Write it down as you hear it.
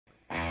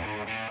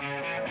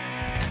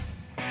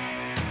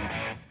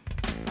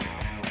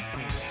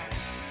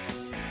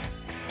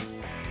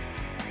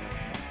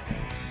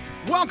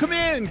Welcome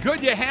in. Good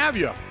to have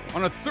you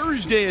on a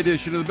Thursday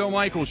edition of the Bill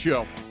Michaels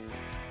Show.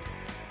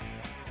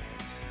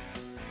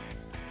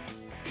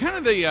 Kind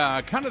of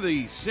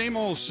the same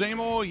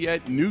old,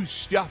 yet new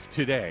stuff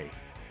today.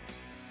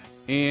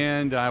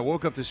 And I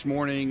woke up this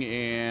morning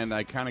and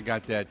I kind of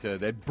got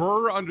that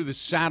burr under the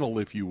saddle,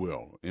 if you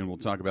will. And we'll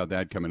talk about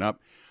that coming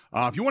up.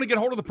 If you want to get a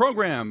hold of the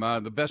program,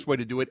 the best way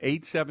to do it,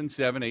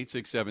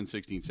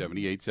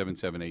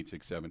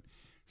 877-867-1670,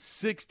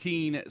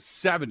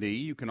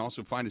 877-867-1670. You can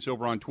also find us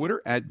over on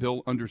Twitter at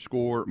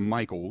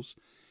Bill_Michaels.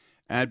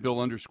 At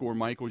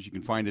Bill_Michaels. You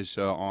can find us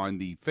on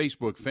the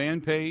Facebook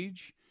fan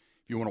page.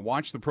 If you want to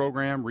watch the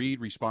program, read,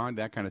 respond,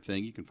 that kind of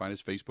thing, you can find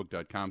us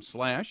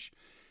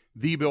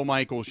Facebook.com/The Bill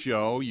Michaels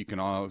Show. You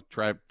can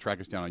track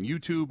us down on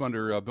YouTube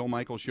under Bill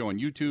Michaels Show on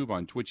YouTube,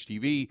 on Twitch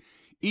TV.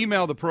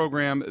 Email the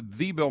program,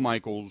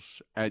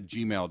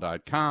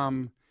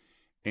 thebillmichaels@gmail.com.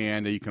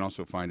 And you can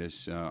also find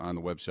us on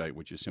the website,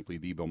 which is simply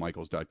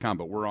thebillmichaels.com.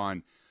 But we're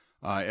on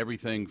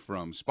everything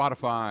from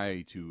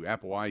Spotify to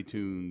Apple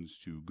iTunes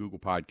to Google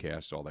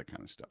Podcasts, all that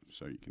kind of stuff.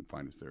 So you can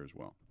find us there as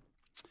well.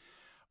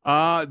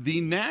 The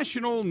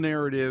national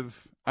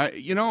narrative,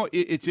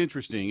 it's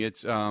interesting.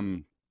 It's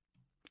one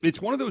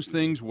of those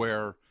things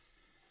where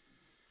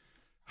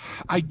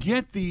I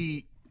get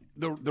the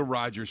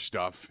Rodgers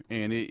stuff,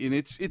 and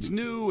it's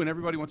new, and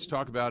everybody wants to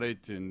talk about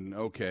it, and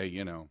okay,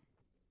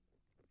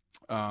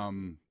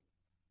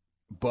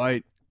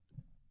 but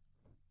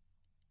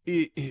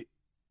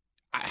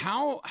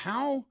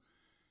how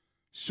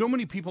so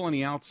many people on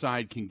the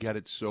outside can get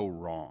it so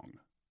wrong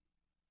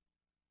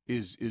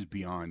is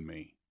beyond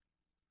me,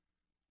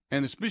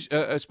 and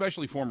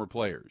especially former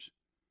players.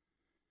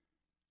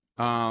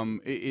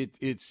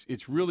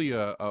 It's really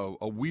a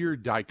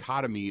weird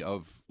dichotomy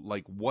of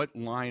like what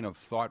line of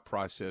thought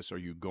process are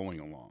you going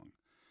along?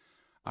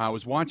 I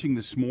was watching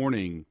this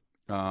morning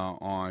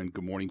on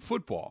Good Morning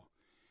Football.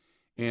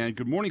 And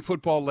Good Morning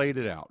Football laid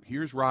it out.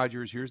 Here's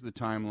Rodgers. Here's the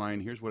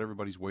timeline. Here's what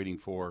everybody's waiting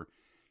for.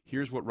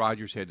 Here's what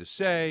Rodgers had to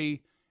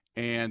say.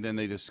 And then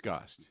they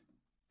discussed.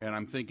 And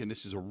I'm thinking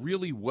this is a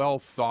really well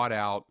thought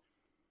out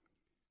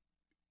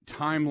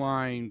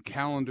timeline,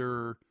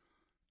 calendar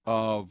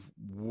of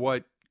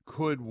what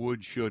could,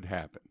 would, should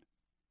happen.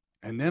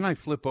 And then I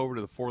flip over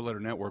to the four-letter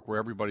network where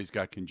everybody's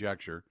got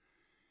conjecture.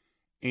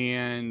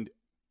 And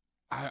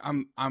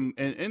I'm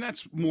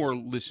that's more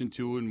listened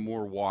to and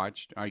more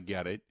watched. I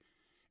get it.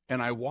 And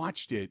I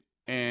watched it,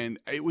 and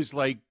it was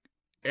like,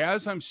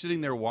 as I'm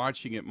sitting there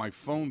watching it, my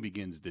phone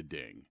begins to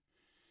ding.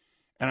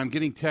 And I'm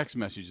getting text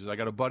messages. I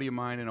got a buddy of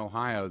mine in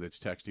Ohio that's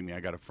texting me. I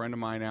got a friend of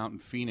mine out in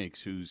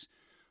Phoenix who's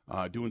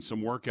doing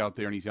some work out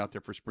there, and he's out there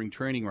for spring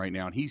training right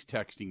now, and he's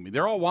texting me.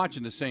 They're all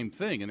watching the same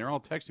thing, and they're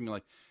all texting me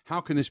like, how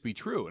can this be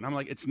true? And I'm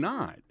like, it's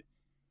not.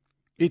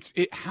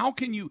 How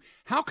can you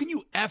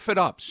F it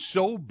up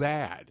so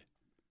bad?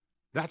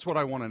 That's what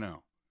I want to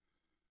know.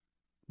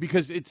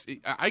 Because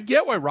I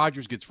get why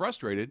Rodgers gets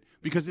frustrated,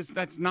 because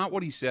that's not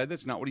what he said.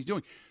 That's not what he's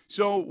doing.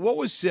 So what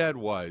was said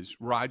was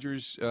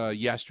Rodgers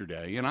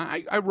yesterday, and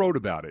I wrote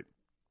about it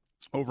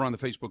over on the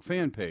Facebook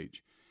fan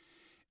page.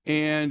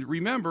 And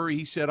remember,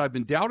 he said, I've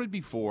been doubted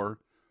before.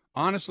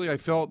 Honestly, I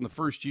felt in the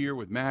first year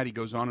with Matt, he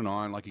goes on and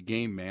on like a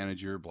game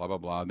manager, blah, blah,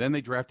 blah. Then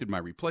they drafted my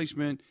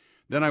replacement.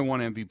 Then I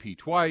won MVP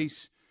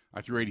twice. I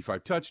threw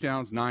 85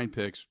 touchdowns, 9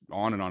 picks,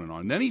 on and on and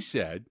on. And then he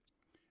said,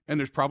 and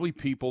there's probably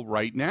people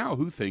right now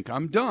who think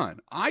I'm done.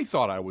 I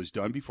thought I was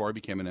done before I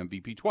became an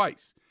MVP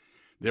twice.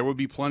 There would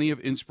be plenty of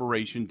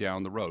inspiration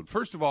down the road.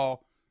 First of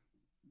all,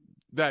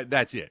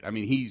 that's it. I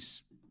mean,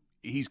 he's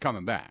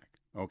coming back,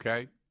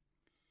 okay?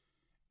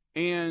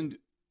 And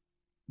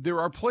there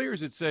are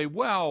players that say,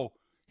 well,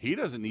 he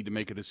doesn't need to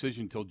make a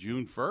decision until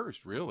June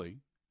 1st, really.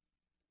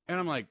 And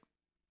I'm like,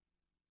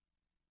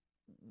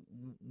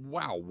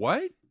 wow,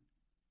 what?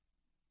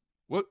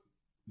 What?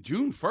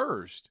 June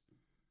 1st?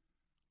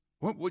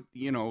 What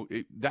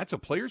that's a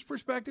player's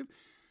perspective?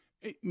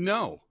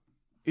 No,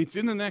 it's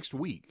in the next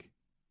week.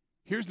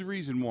 Here's the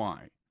reason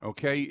why,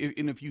 okay?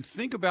 And if you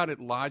think about it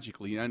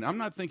logically, and I'm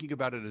not thinking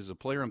about it as a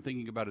player, I'm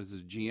thinking about it as a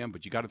GM,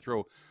 but you got to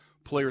throw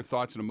player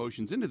thoughts and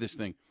emotions into this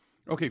thing.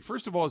 Okay,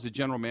 first of all, as a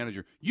general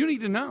manager, you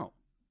need to know.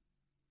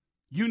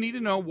 You need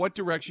to know what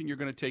direction you're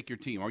going to take your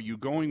team. Are you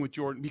going with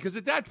Jordan? Because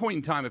at that point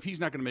in time, if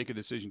he's not going to make a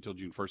decision until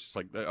June 1st, it's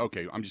like,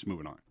 okay, I'm just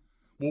moving on.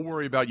 We'll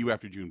worry about you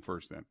after June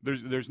 1st then.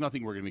 There's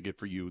nothing we're going to get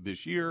for you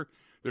this year.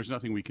 There's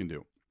nothing we can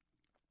do.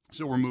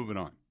 So we're moving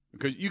on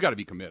because you got to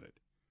be committed.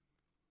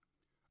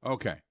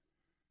 Okay.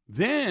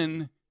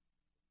 Then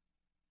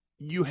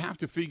you have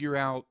to figure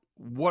out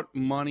what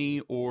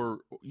money or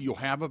you'll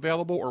have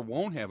available or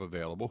won't have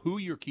available, who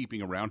you're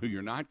keeping around, who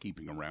you're not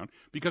keeping around.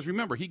 Because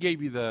remember, he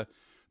gave you the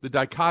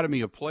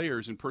dichotomy of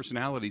players and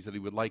personalities that he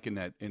would like in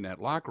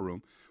that locker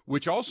room,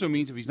 which also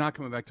means if he's not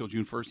coming back till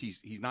June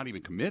 1st, he's not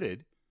even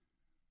committed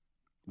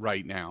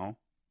right now,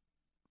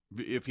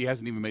 if he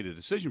hasn't even made a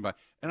decision by.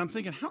 And I'm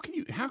thinking, how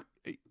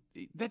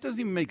that doesn't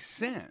even make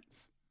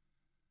sense.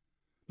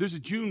 There's a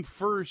June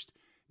 1st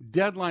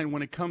deadline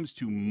when it comes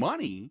to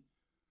money,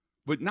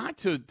 but not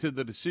to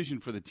the decision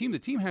for the team. The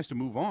team has to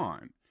move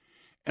on.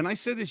 And I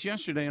said this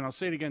yesterday, and I'll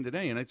say it again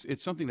today, and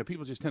it's something that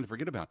people just tend to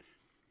forget about.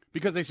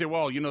 Because they say,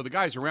 well, the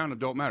guys around them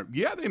don't matter.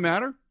 Yeah, they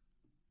matter.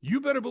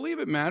 You better believe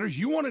it matters.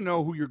 You want to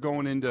know who you're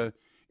going into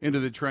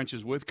the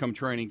trenches with come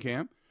training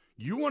camp.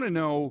 You want to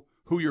know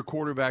who your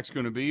quarterback's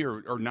going to be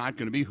or not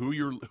going to be, who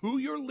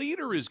your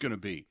leader is going to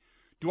be.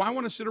 Do I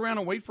want to sit around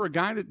and wait for a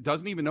guy that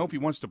doesn't even know if he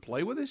wants to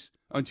play with us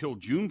until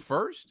June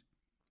 1st?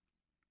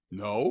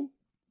 No.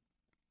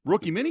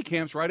 Rookie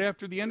minicamp's right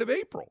after the end of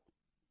April.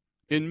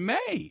 In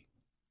May.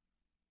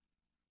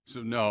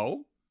 So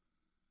no.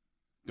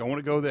 Don't want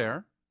to go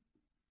there.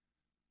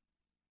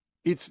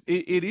 It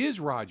is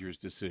Rodgers'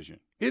 decision.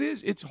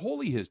 It's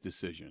wholly his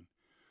decision.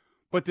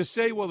 But to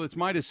say, well, it's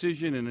my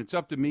decision and it's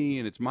up to me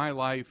and it's my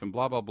life and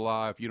blah, blah,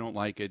 blah, if you don't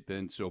like it,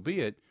 then so be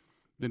it,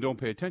 then don't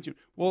pay attention.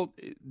 Well,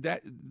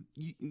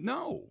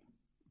 no,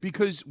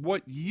 because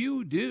what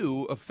you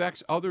do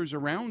affects others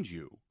around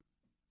you.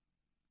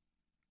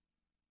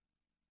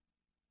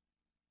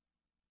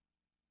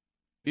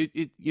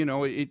 It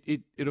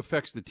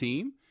affects the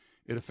team.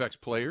 It affects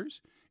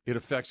players. It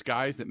affects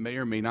guys that may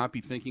or may not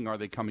be thinking, are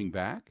they coming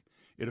back?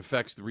 It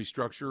affects the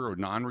restructure or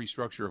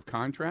non-restructure of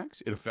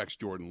contracts. It affects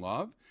Jordan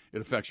Love.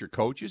 It affects your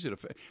coaches. It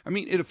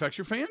affects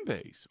your fan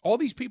base. All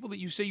these people that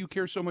you say you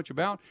care so much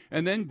about,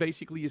 and then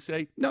basically you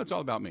say, no, it's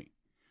all about me.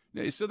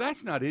 So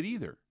that's not it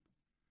either.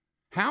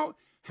 How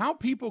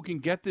people can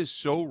get this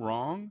so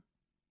wrong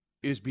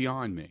is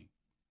beyond me.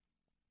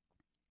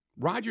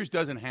 Rodgers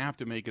doesn't have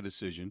to make a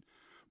decision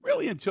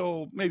really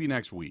until maybe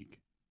next week.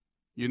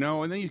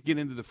 And then you get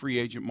into the free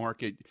agent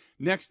market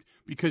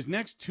because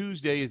next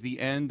Tuesday is the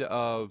end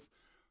of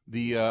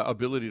the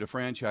ability to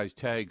franchise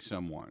tag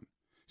someone.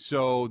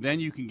 So then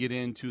you can get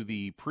into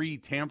the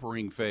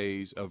pre-tampering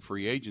phase of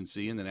free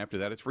agency, and then after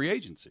that it's free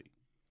agency.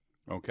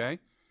 Okay?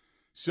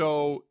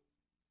 So,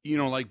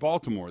 like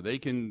Baltimore, they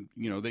can,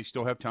 they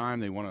still have time.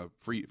 They want to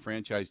free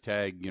franchise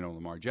tag,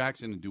 Lamar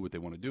Jackson and do what they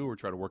want to do or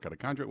try to work out a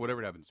contract,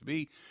 whatever it happens to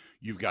be.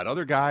 You've got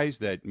other guys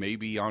that may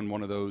be on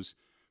one of those,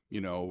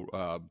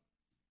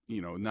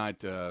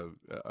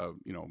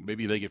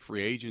 maybe they get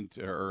free agent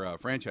or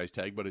franchise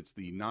tag, but it's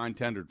the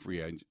non-tendered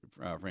free agent,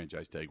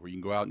 franchise tag where you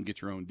can go out and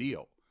get your own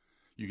deal.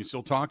 You can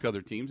still talk to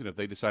other teams, and if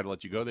they decide to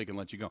let you go, they can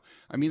let you go.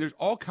 There's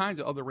all kinds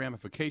of other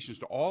ramifications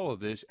to all of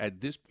this at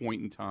this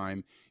point in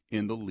time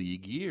in the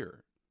league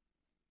year.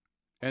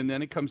 And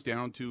then it comes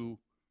down to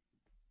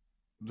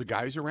the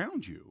guys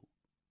around you.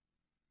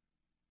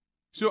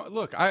 So,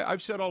 look,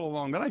 I've said all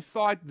along that I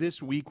thought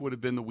this week would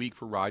have been the week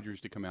for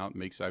Rodgers to come out and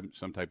make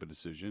some type of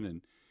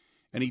decision,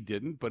 and he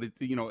didn't. But,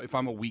 if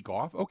I'm a week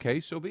off, okay,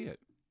 so be it.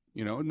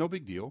 No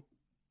big deal.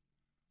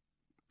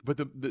 But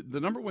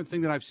the number one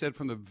thing that I've said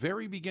from the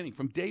very beginning,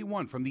 from day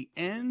one, from the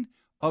end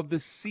of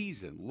the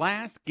season,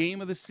 last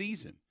game of the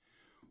season,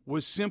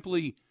 was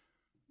simply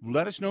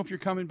let us know if you're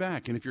coming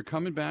back. And if you're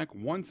coming back,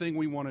 one thing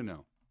we want to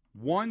know.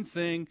 One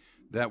thing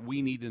that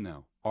we need to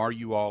know. Are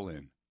you all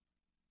in?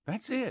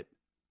 That's it.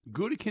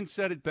 Goodkin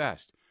said it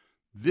best.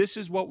 This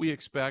is what we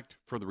expect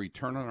for the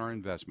return on our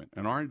investment.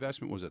 And our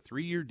investment was a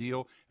 3-year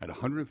deal at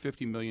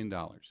 $150 million.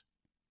 $50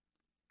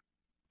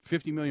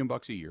 million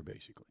bucks a year,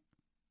 basically.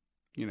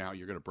 You're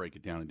going to break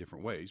it down in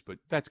different ways, but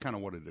that's kind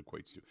of what it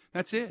equates to.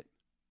 That's it.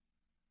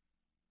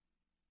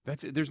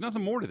 That's it. There's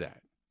nothing more to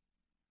that.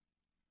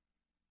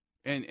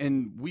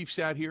 And we've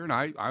sat here, and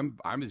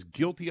I'm as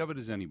guilty of it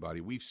as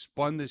anybody. We've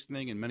spun this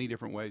thing in many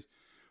different ways.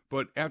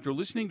 But after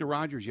listening to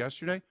Rodgers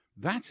yesterday,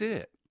 that's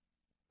it.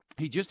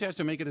 He just has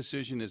to make a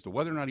decision as to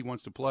whether or not he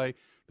wants to play.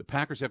 The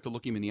Packers have to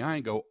look him in the eye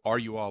and go, are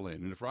you all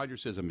in? And if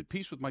Rodgers says, I'm at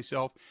peace with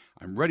myself,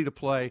 I'm ready to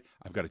play,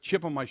 I've got a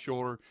chip on my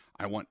shoulder,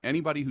 I want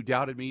anybody who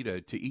doubted me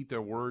to eat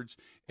their words.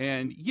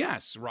 And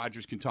yes,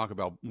 Rodgers can talk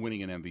about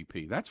winning an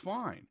MVP. That's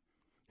fine.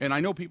 And I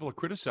know people are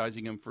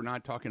criticizing him for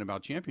not talking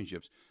about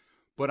championships.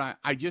 But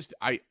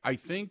I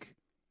think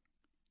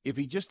if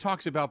he just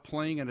talks about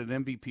playing at an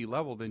MVP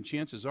level, then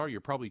chances are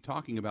you're probably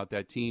talking about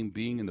that team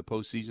being in the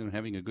postseason and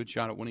having a good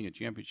shot at winning a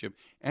championship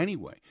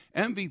anyway.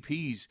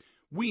 MVPs,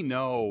 we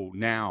know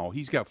now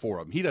he's got 4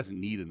 of them. He doesn't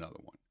need another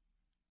one.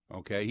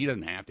 Okay? He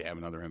doesn't have to have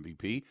another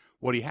MVP.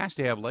 What he has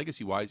to have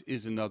legacy-wise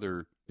is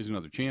another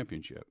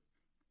championship.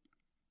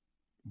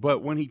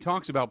 But when he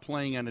talks about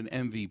playing at an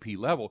MVP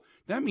level,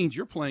 that means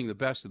you're playing the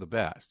best of the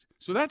best.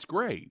 So that's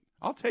great.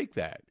 I'll take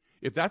that.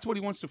 If that's what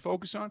he wants to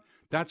focus on,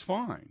 that's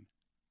fine.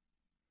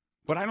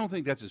 But I don't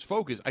think that's his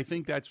focus. I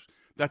think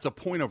that's a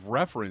point of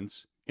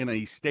reference in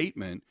a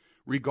statement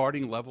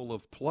regarding level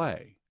of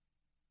play.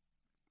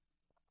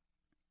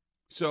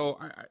 So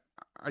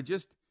I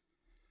just,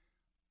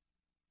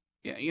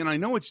 yeah, I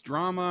know it's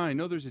drama. I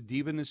know there's a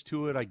divaness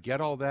to it. I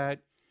get all that.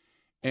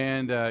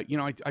 And, I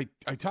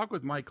talk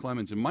with Mike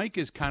Clemens, and Mike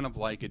is kind of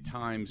like at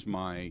times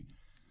my,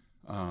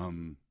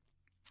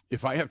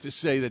 if I have to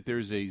say that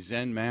there's a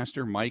Zen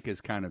master, Mike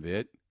is kind of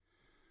it.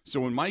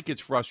 So when Mike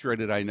gets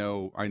frustrated, I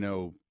know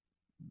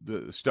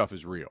the stuff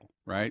is real,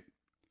 right?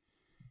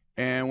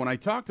 And when I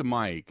talk to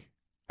Mike,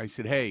 I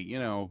said, hey,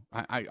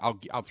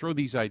 I'll throw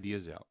these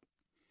ideas out.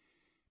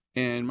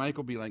 And Mike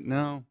will be like,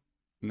 no,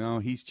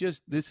 No,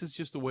 this is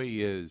just the way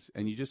he is.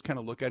 And you just kind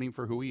of look at him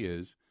for who he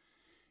is.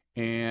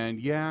 And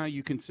yeah,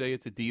 you can say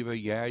it's a diva.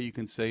 Yeah, you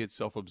can say it's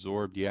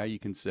self-absorbed. Yeah, you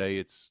can say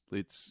it's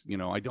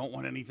I don't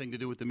want anything to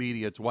do with the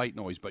media. It's white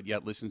noise, but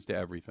yet listens to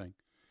everything.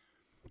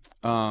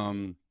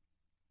 And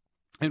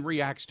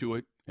reacts to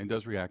it and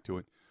does react to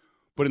it.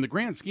 But in the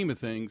grand scheme of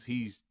things,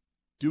 he's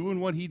doing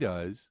what he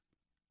does.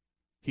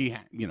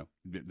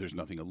 There's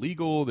nothing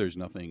illegal. There's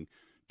nothing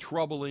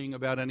troubling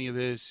about any of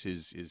this.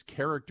 His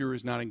character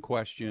is not in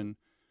question.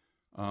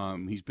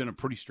 He's been a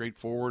pretty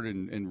straightforward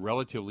and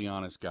relatively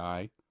honest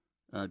guy,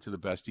 to the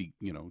best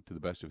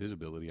of his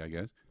ability, I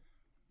guess.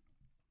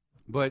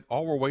 But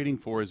all we're waiting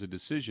for is a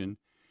decision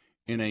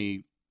in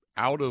a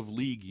out of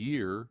league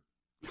year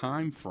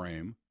time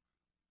frame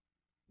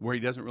where he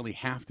doesn't really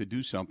have to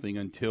do something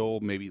until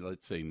maybe,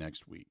 let's say,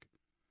 next week.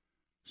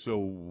 So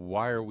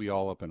why are we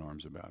all up in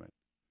arms about it?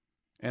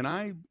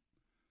 And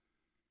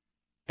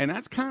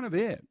that's kind of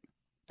it.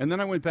 And then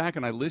I went back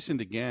and I listened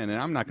again,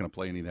 and I'm not going to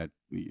play any of that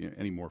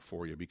anymore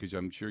for you because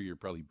I'm sure you're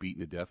probably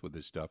beaten to death with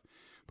this stuff.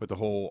 But the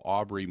whole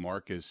Aubrey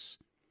Marcus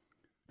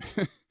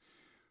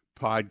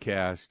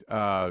podcast,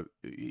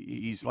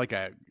 he's like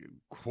a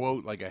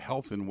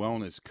health and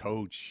wellness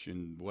coach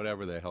and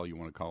whatever the hell you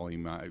want to call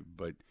him.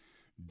 But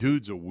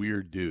dude's a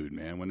weird dude,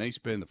 man. When they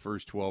spend the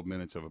first 12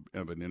 minutes of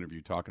an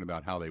interview talking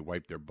about how they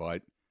wipe their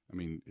butt, I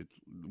mean, it's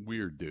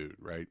weird dude,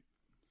 right?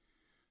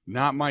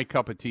 Not my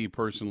cup of tea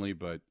personally,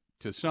 but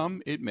to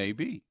some it may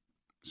be.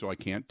 So I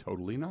can't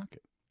totally knock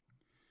it.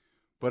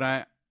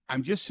 But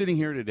I'm just sitting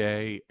here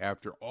today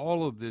after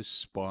all of this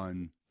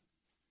spun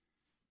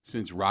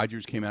since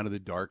Rogers came out of the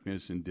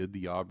darkness and did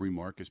the Aubrey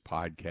Marcus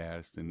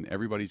podcast, and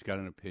everybody's got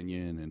an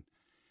opinion,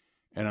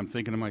 and I'm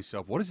thinking to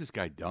myself, what has this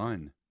guy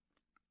done?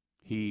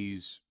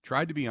 He's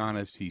tried to be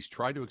honest. He's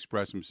tried to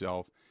express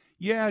himself.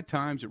 Yeah, at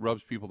times it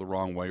rubs people the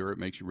wrong way or it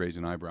makes you raise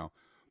an eyebrow.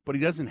 But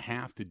he doesn't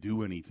have to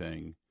do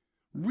anything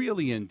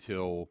really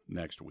until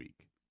next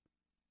week.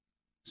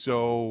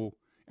 So,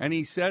 and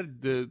he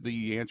said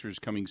the answer is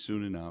coming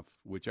soon enough,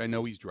 which I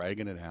know he's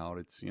dragging it out.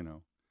 It's,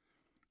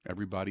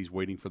 everybody's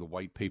waiting for the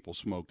white papal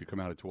smoke to come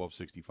out at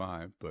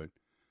 12:65.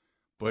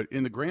 But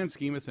in the grand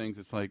scheme of things,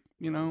 it's like,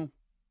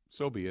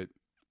 so be it.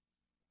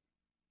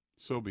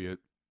 So be it.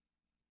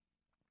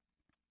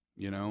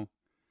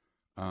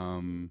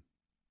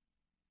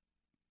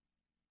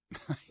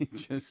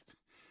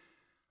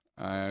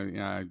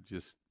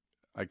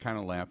 I kind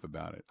of laugh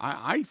about it.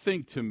 I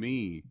think, to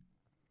me,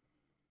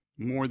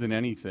 more than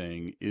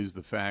anything is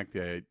the fact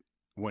that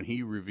when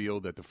he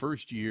revealed that the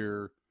first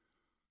year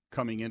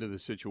coming into the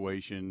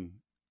situation,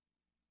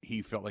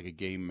 he felt like a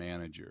game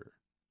manager.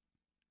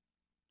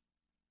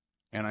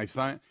 And I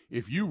thought,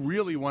 if you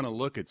really want to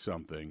look at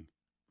something,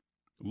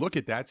 look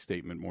at that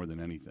statement more than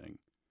anything.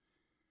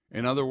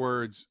 In other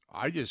words,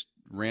 I just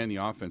ran the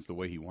offense the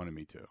way he wanted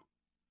me to.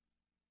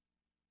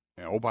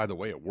 And, oh, by the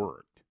way, it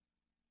worked.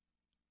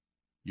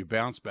 You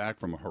bounced back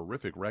from a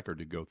horrific record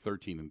to go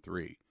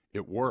 13-3.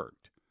 It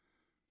worked.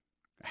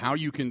 How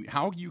you can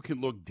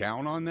look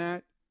down on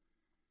that?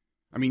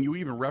 I mean, you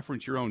even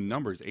reference your own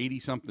numbers,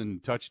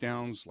 80-something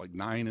touchdowns, like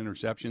 9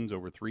 interceptions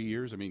over 3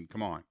 years. I mean,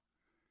 come on.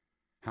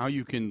 How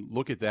you can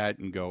look at that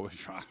and go,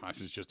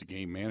 this is just a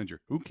game manager.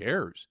 Who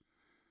cares?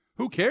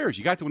 Who cares?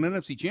 You got to an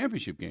NFC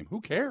championship game.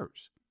 Who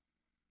cares?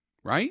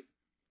 Right?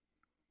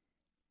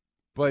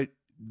 But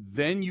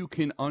then you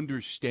can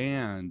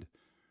understand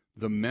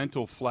the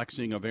mental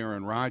flexing of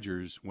Aaron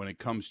Rodgers when it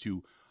comes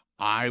to,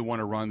 I want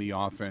to run the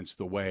offense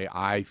the way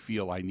I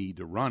feel I need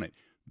to run it.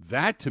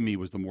 That, to me,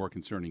 was the more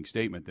concerning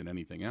statement than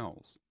anything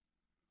else.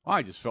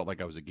 I just felt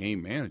like I was a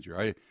game manager.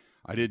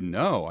 I didn't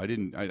know. I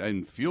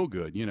didn't feel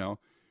good,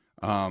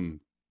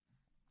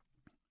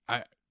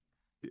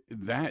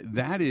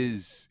 that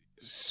is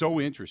so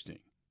interesting.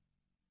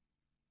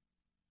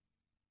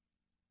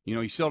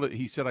 He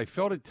said, I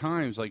felt at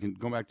times, like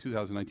going back to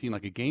 2019,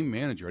 like a game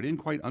manager. I didn't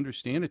quite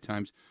understand at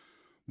times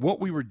what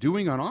we were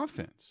doing on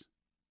offense.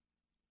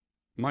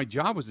 My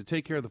job was to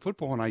take care of the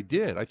football, and I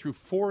did. I threw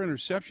 4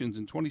 interceptions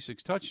and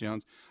 26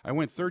 touchdowns. I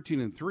went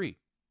 13-3.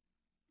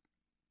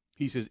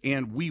 He says,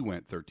 and we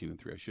went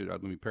 13-3.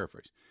 Let me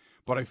paraphrase.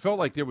 But I felt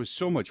like there was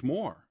so much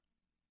more.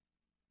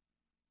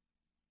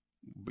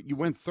 But you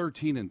went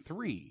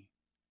 13-3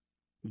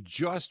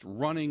 just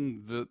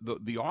running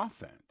the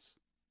offense,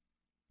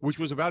 which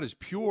was about as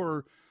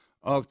pure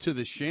to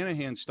the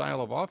Shanahan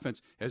style of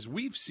offense as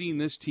we've seen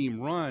this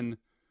team run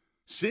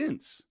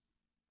since.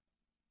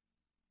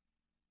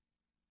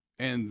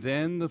 And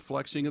then the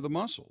flexing of the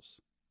muscles.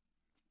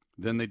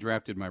 Then they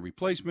drafted my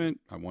replacement.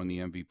 I won the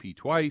MVP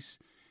twice,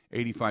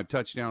 85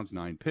 touchdowns,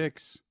 9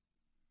 picks,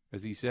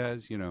 as he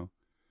says,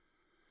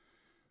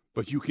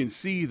 But you can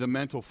see the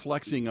mental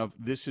flexing of,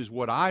 this is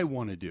what I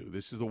want to do.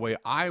 This is the way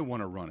I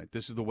want to run it.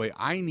 This is the way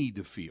I need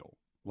to feel.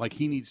 Like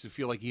he needs to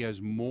feel like he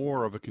has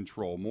more of a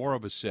control, more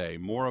of a say,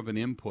 more of an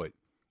input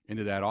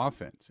into that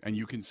offense. And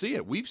you can see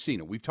it. We've seen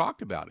it. We've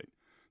talked about it.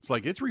 It's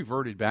like it's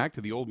reverted back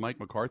to the old Mike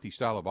McCarthy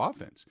style of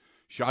offense.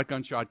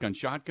 Shotgun, shotgun,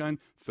 shotgun.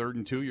 3rd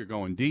and 2, you're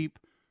going deep,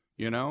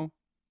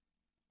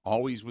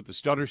 Always with the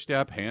stutter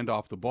step, hand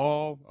off the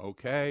ball,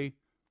 okay.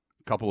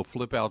 A couple of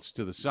flip outs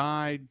to the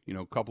side,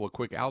 a couple of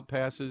quick out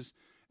passes,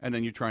 and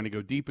then you're trying to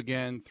go deep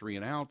again, 3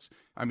 and outs.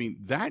 I mean,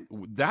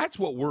 that's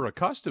what we're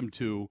accustomed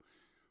to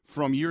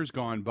from years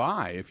gone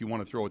by, if you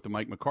want to throw it the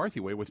Mike McCarthy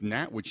way, which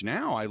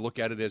now I look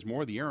at it as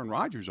more the Aaron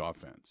Rodgers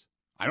offense.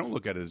 I don't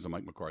look at it as the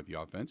Mike McCarthy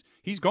offense.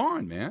 He's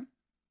gone, man.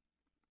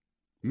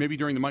 Maybe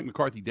during the Mike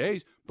McCarthy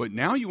days, but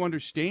now you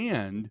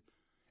understand,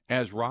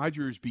 as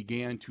Rodgers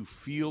began to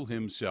feel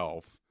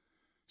himself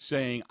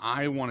saying,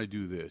 I want to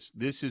do this.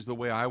 This is the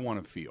way I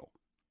want to feel.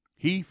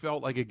 He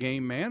felt like a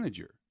game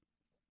manager.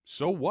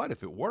 So what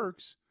if it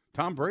works?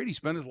 Tom Brady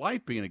spent his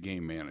life being a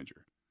game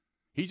manager.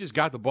 He just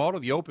got the ball to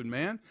the open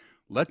man,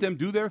 let them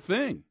do their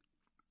thing.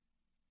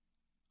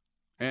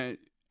 And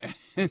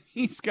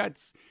he's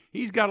got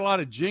a lot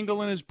of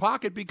jingle in his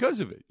pocket because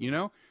of it,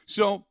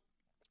 So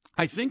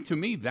I think, to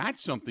me,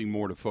 that's something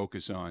more to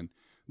focus on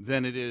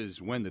than it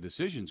is when the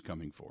decision's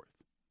coming forth.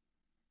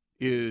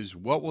 Is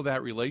what will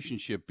that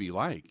relationship be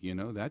like,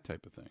 that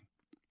type of thing.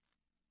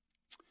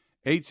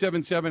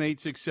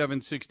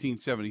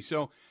 877-867-1670.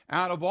 So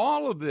out of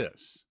all of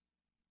this,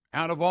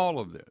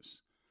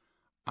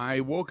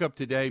 I woke up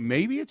today.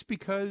 Maybe it's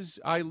because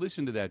I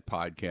listened to that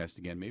podcast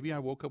again. Maybe I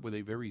woke up with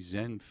a very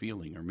zen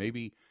feeling, or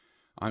maybe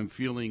I'm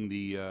feeling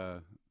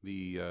the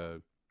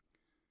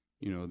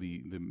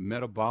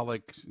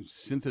metabolic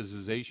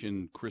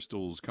synthesization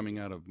crystals coming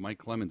out of Mike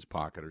Clemens'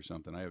 pocket or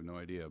something. I have no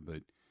idea,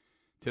 but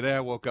today I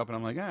woke up and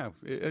I'm like,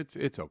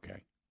 it's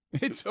okay.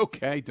 It's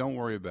okay. Don't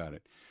worry about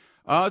it.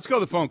 Let's go to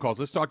the phone calls.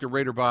 Let's talk to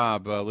Raider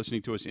Bob,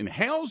 listening to us in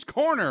Hale's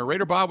Corner.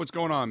 Raider Bob, what's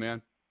going on,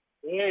 man?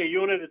 Hey,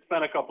 Unit, it's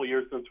been a couple of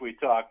years since we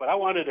talked, but I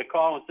wanted to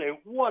call and say,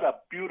 what a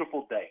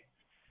beautiful day.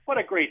 What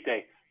a great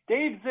day.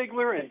 Dave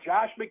Ziegler and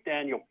Josh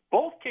McDaniel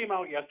both came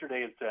out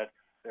yesterday and said,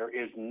 there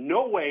is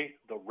no way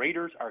the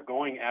Raiders are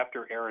going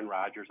after Aaron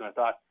Rodgers. And I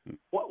thought,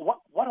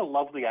 what a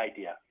lovely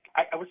idea.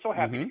 I was so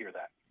happy to hear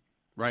that.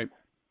 Right.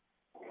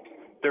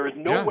 There is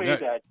no way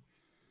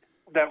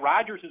that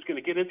Rodgers is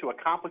going to get into a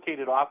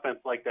complicated offense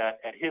like that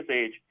at his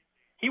age.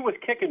 He was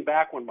kicking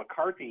back when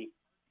McCarthy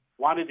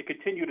wanted to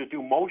continue to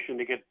do motion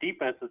to get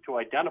defenses to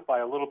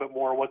identify a little bit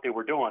more of what they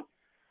were doing.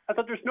 I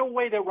thought there's no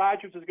way that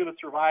Rodgers is going to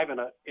survive in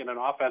an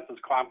offense as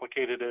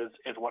complicated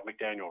as what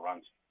McDaniel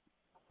runs.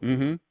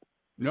 Mm-hmm.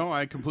 No,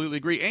 I completely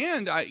agree.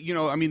 And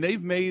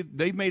they've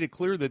made it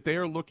clear that they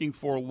are looking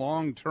for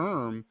long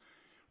term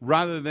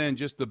rather than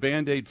just the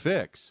Band-Aid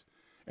fix.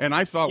 And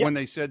I thought when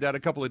they said that a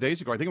couple of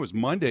days ago, I think it was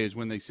Monday is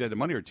when they said it,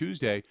 Monday or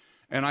Tuesday,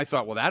 and I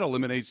thought, well, that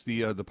eliminates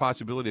the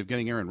possibility of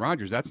getting Aaron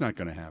Rodgers. That's not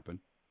going to happen.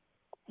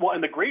 Well,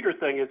 and the greater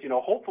thing is,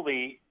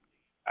 hopefully,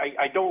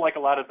 I don't like a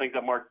lot of things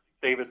that Mark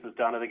Davis has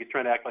done. I think he's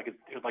trying to act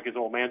like his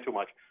old man too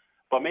much.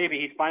 But maybe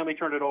he's finally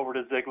turned it over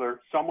to Ziegler,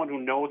 someone who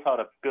knows how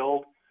to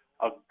build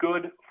a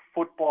good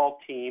football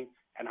team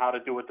and how to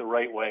do it the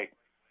right way.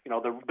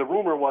 The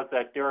rumor was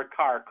that Derek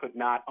Carr could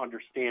not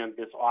understand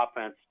this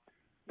offense.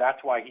 That's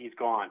why he's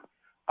gone.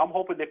 I'm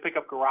hoping they pick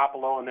up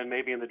Garoppolo and then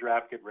maybe in the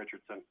draft get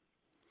Richardson.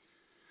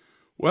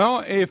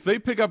 Well, if they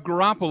pick up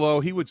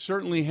Garoppolo, he would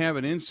certainly have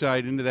an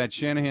insight into that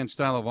Shanahan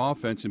style of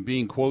offense and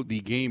being, quote,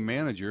 the game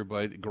manager.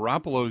 But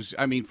Garoppolo's,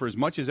 for as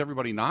much as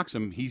everybody knocks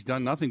him, he's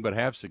done nothing but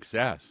have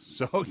success.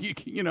 So,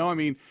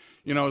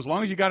 as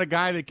long as you got a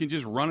guy that can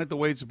just run it the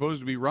way it's supposed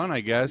to be run,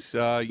 I guess,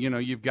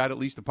 you've got at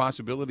least the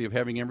possibility of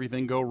having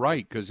everything go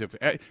right.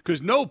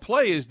 Because no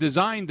play is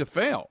designed to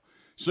fail.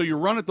 So you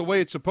run it the way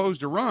it's supposed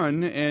to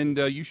run, and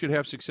you should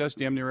have success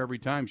damn near every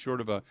time,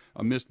 short of a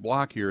missed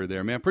block here or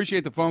there. Man,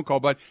 appreciate the phone call,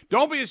 but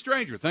don't be a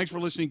stranger. Thanks for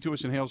listening to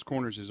us in Hale's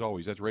Corners, as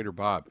always. That's Raider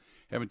Bob.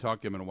 Haven't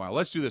talked to him in a while.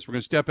 Let's do this. We're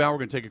going to step out. We're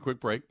going to take a quick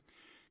break.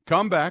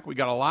 Come back. We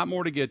got a lot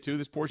more to get to.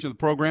 This portion of the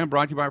program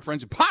brought to you by our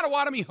friends at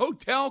Potawatomi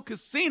Hotel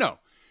Casino.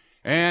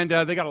 And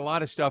they got a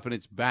lot of stuff, and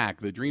it's back.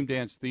 The Dream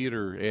Dance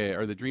Theater,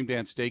 or the Dream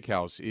Dance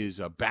Steakhouse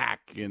is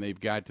back, and they've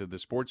got the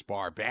sports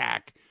bar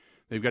back.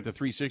 They've got the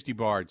 360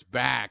 bar. It's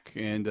back.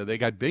 And they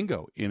got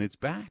bingo, and it's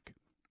back.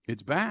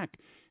 It's back.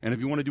 And if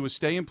you want to do a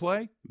stay and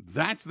play,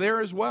 that's there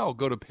as well.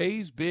 Go to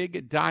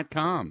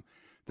paysbig.com.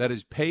 That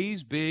is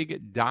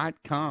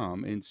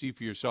paysbig.com, and see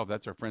for yourself.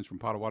 That's our friends from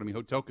Potawatomi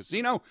Hotel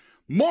Casino.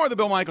 More of the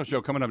Bill Michaels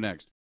Show coming up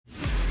next.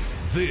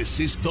 This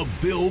is the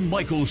Bill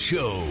Michaels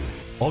Show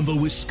on the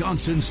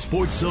Wisconsin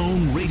Sports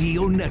Zone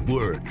Radio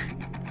Network.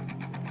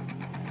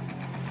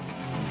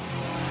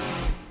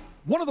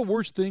 One of the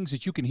worst things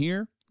that you can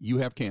hear, you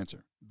have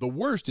cancer. The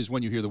worst is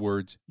when you hear the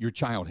words, your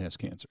child has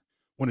cancer.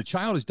 When a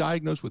child is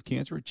diagnosed with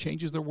cancer, it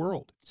changes their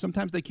world.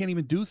 Sometimes they can't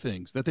even do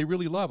things that they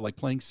really love, like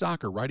playing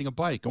soccer, riding a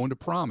bike, going to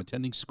prom,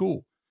 attending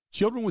school.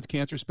 Children with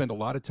cancer spend a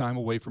lot of time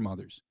away from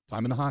others,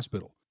 time in the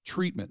hospital,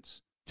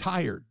 treatments,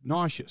 tired,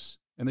 nauseous,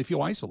 and they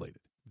feel isolated.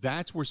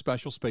 That's where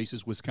Special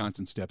Spaces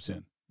Wisconsin steps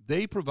in.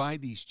 They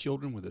provide these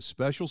children with a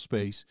special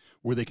space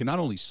where they can not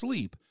only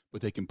sleep,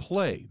 but they can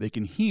play, they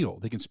can heal,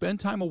 they can spend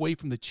time away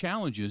from the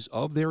challenges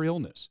of their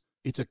illness.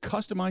 It's a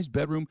customized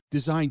bedroom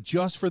designed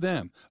just for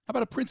them. How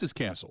about a princess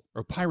castle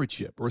or a pirate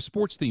ship or a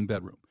sports-themed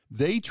bedroom?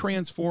 They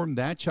transform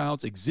that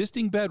child's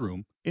existing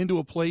bedroom into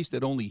a place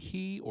that only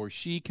he or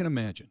she can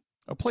imagine.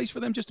 A place for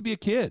them just to be a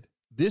kid.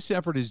 This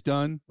effort is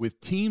done with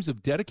teams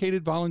of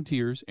dedicated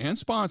volunteers and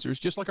sponsors,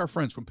 just like our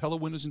friends from Pella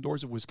Windows and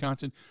Doors of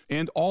Wisconsin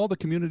and all the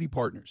community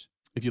partners.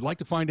 If you'd like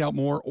to find out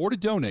more or to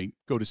donate,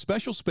 go to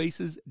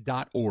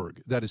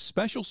specialspaces.org. That is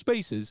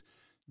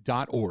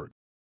specialspaces.org.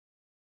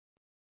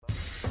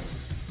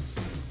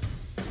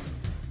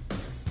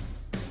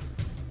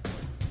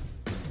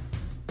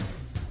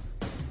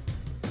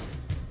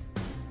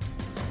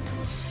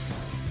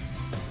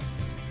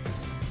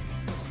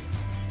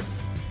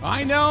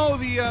 I know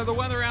the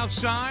weather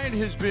outside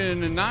has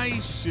been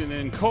nice and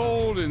then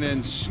cold and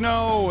then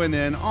snow and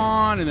then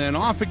on and then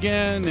off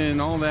again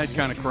and all that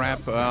kind of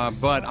crap.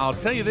 But I'll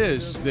tell you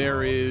this,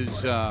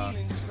 there's a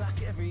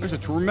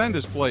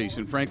tremendous place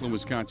in Franklin,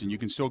 Wisconsin. You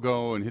can still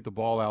go and hit the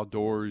ball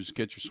outdoors,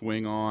 get your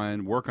swing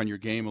on, work on your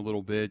game a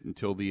little bit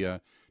until the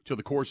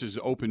courses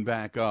open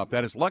back up.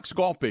 That is Lux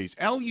Golf Bays,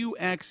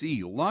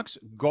 L-U-X-E,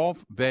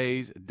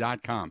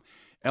 luxgolfbays.com.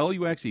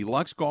 L-U-X-E,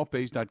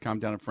 luxgolfbays.com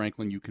down in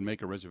Franklin. You can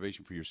make a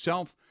reservation for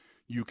yourself.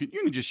 You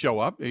can just show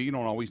up. You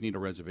don't always need a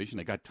reservation.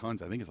 They got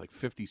tons. I think it's like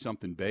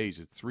 50-something bays.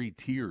 It's 3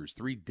 tiers,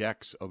 3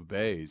 decks of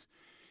bays.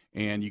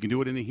 And you can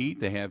do it in the heat.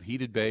 They have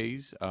heated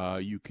bays.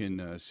 You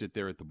can sit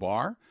there at the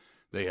bar.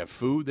 They have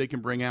food they can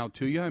bring out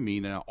to you. I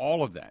mean,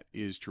 all of that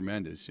is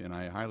tremendous, and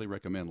I highly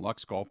recommend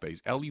Lux Golf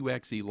Bays,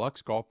 L-U-X-E,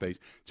 Lux Golf Bays.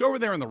 It's over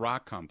there in the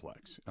Rock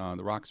Complex,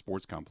 the Rock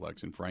Sports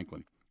Complex in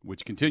Franklin,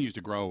 which continues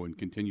to grow and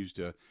continues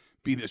to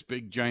be this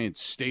big, giant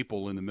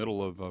staple in the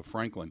middle of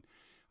Franklin.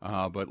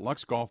 But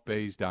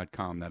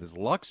luxgolfbays.com. That is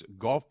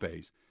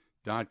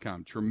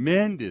luxgolfbays.com.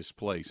 Tremendous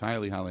place.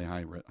 Highly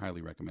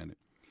recommend it.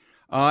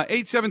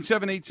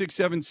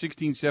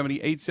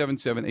 877-867-1670,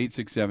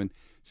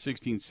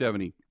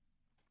 877-867-1670.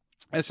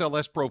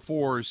 SLS Pro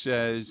 4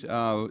 says,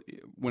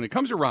 when it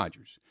comes to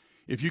Rodgers,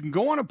 if you can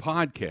go on a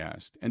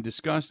podcast and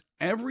discuss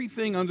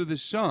everything under the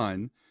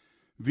sun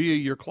via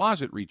your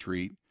closet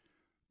retreat,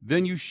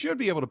 then you should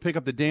be able to pick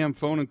up the damn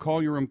phone and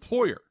call your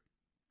employer.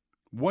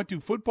 What do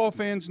football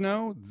fans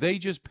know? They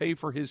just pay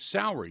for his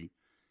salary,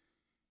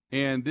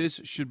 and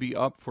this should be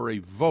up for a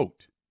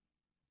vote.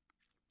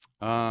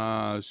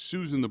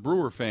 Susan, the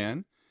Brewer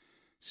fan,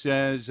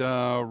 says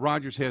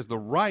Rodgers has the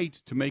right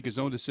to make his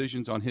own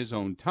decisions on his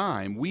own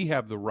time. We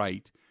have the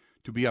right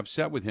to be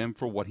upset with him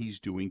for what he's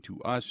doing to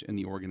us and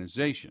the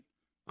organization.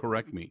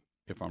 Correct me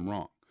if I'm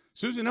wrong.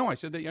 Susan, no, I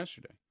said that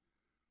yesterday.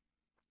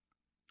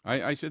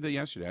 I said that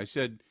yesterday. I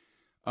said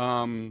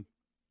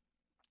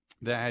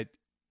that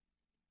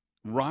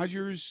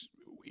Rodgers,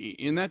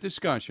 in that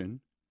discussion,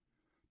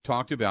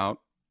 talked about,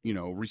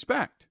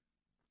 respect.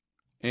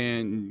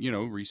 And,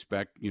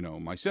 respect,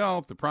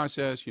 myself, the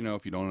process,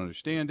 if you don't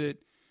understand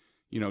it,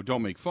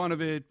 don't make fun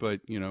of it, but,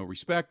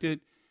 respect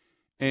it.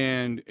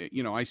 And,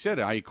 I said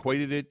I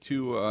equated it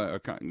to a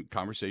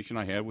conversation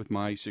I had with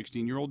my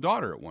 16-year-old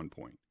daughter at one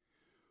point,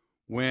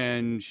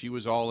 when she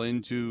was all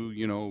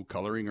into,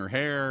 coloring her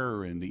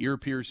hair and the ear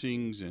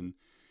piercings and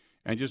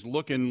just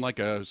looking like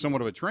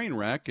somewhat of a train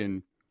wreck,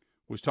 and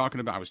I was talking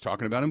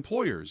about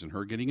employers and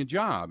her getting a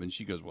job. And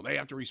she goes, well, they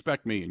have to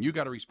respect me and you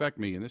got to respect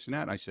me and this and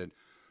that. And I said,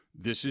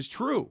 this is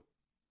true,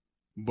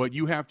 but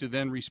you have to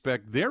then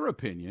respect their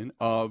opinion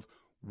of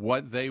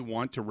what they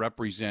want to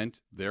represent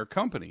their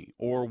company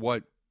or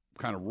what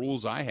kind of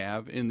rules I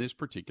have in this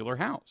particular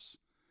house.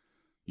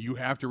 You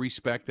have to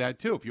respect that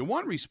too. If you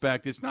want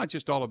respect, it's not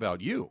just all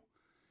about you.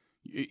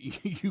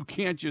 You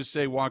can't just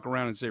walk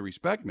around and say,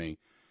 respect me.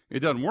 It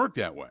doesn't work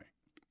that way.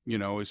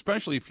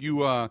 Especially if you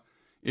want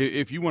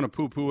to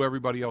poo-poo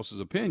everybody else's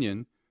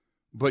opinion,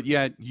 but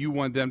yet you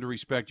want them to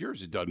respect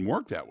yours. It doesn't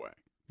work that way,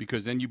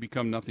 because then you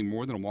become nothing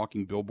more than a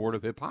walking billboard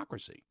of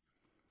hypocrisy.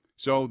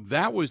 So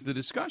that was the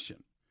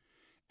discussion.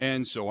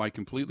 And so I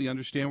completely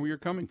understand where you're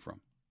coming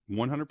from.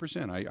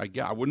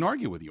 100%. I wouldn't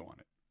argue with you on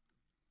it.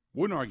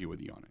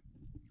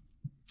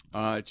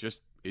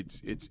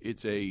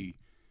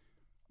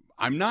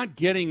 I'm not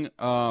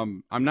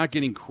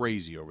getting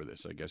crazy over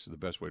this, I guess is the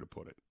best way to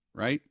put it,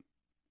 right?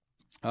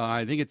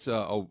 I think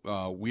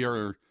we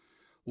are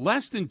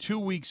less than 2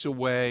 weeks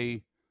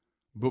away,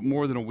 but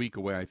more than a week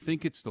away. I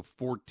think it's the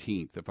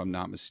 14th, if I'm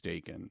not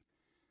mistaken,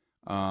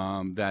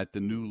 that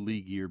the new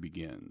league year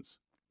begins.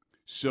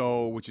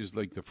 So, which is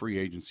like the free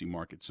agency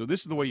market. So this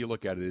is the way you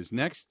look at it: is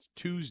next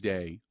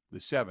Tuesday, the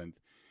 7th,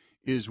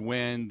 is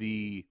when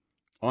the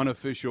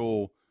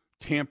unofficial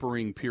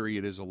tampering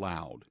period is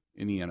allowed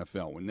in the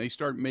NFL. When they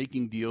start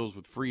making deals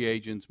with free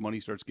agents,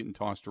 money starts getting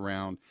tossed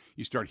around.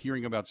 You start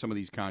hearing about some of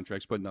these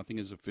contracts, but nothing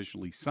is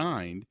officially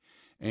signed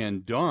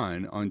and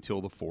done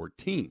until the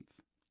 14th.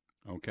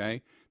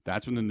 Okay?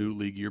 That's when the new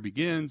league year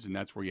begins, and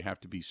that's where you have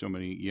to be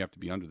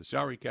under the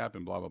salary cap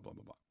and blah, blah, blah,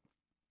 blah, blah.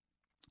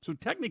 So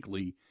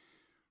technically,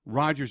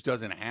 Rodgers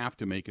doesn't have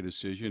to make a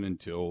decision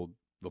until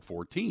the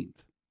 14th,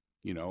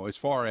 as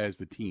far as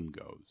the team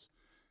goes.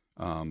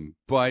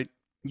 But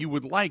you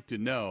would like to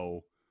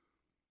know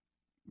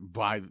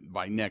by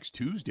next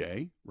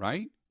Tuesday,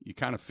 right? You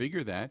kind of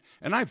figure that.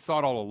 And I've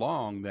thought all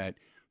along that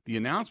the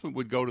announcement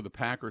would go to the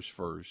Packers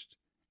first,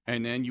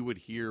 And then you would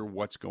hear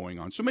what's going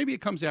on. So maybe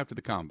it comes after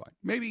the combine.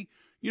 Maybe,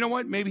 you know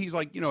what? Maybe he's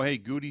like, hey,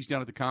 Goody's down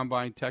at the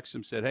combine. Text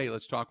him, said, hey,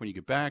 let's talk when you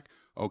get back.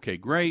 Okay,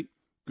 great.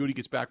 Goody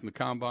gets back from the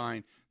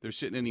combine. They're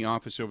sitting in the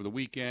office over the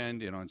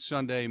weekend. And on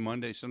Sunday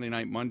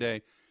night,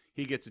 Monday,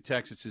 he gets a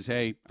text that says,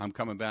 hey, I'm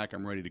coming back.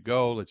 I'm ready to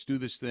go. Let's do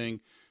this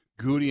thing.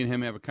 Goody and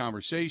him have a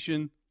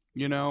conversation,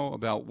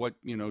 about what,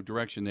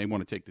 direction they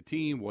want to take the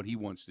team, what he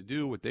wants to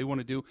do, what they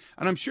want to do.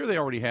 And I'm sure they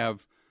already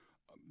have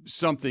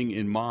something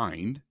in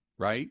mind.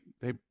 Right?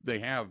 They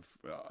have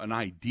an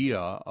idea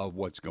of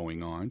what's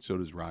going on. So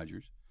does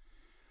Rodgers.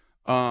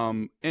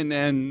 And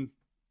then,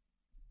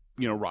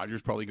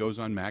 Rodgers probably goes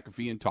on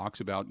McAfee and talks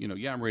about,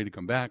 yeah, I'm ready to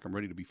come back. I'm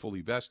ready to be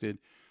fully vested.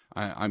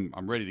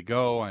 I'm ready to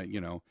go.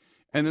 And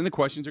then the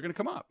questions are going to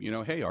come up.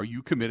 Hey, are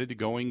you committed to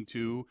going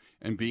to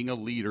and being a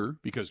leader?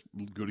 Because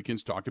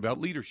Gutekunst talked about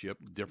leadership,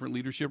 different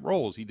leadership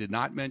roles. He did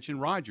not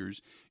mention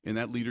Rodgers in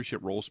that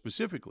leadership role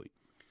specifically.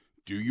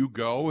 Do you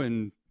go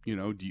and,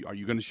 are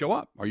you going to show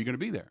up? Are you going to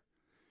be there?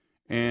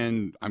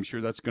 And I'm sure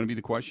that's going to be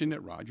the question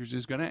that Rodgers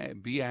is going to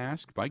be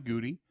asked by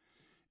Goody,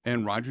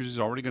 and Rodgers is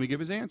already going to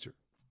give his answer,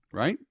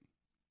 right?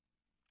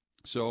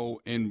 So,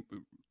 and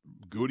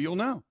Goody will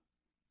know.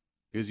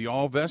 Is he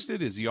all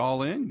vested? Is he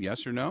all in?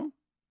 Yes or no?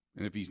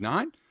 And if he's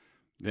not,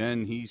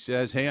 then he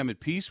says, hey, I'm at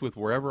peace with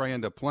wherever I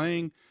end up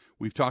playing.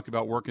 We've talked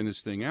about working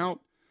this thing out.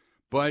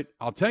 But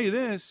I'll tell you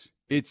this,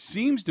 it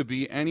seems to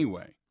be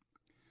anyway,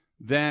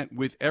 that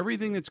with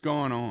everything that's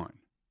gone on,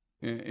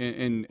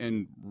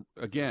 and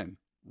again,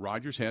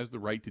 Rodgers has the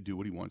right to do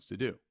what he wants to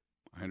do.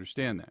 I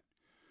understand that.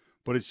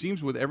 But it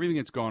seems with everything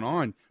that's gone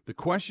on, the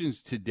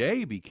questions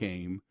today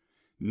became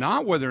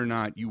not whether or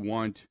not you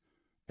want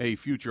a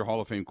future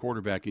Hall of Fame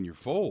quarterback in your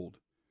fold,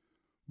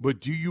 but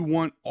do you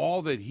want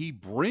all that he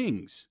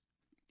brings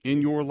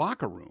in your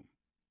locker room?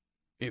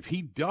 If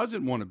he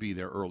doesn't want to be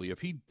there early,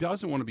 if he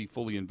doesn't want to be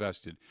fully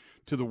invested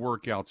to the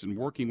workouts and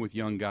working with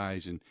young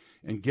guys and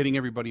getting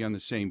everybody on the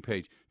same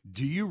page,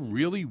 do you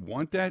really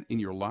want that in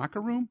your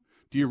locker room?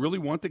 Do you really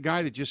want the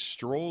guy that just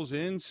strolls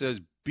in,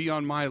 says, be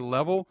on my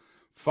level,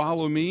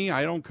 follow me,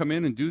 I don't come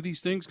in and do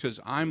these things because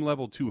I'm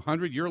level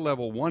 200, you're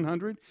level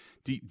 100?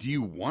 Do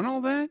you want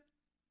all that?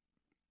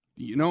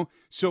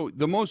 So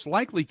the most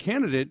likely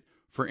candidate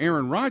for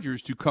Aaron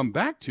Rodgers to come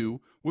back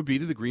to would be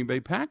to the Green Bay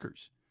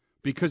Packers.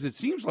 Because it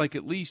seems like,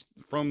 at least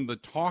from the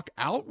talk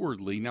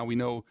outwardly, now we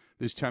know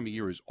this time of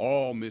year is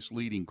all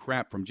misleading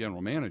crap from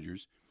general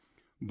managers,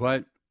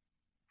 but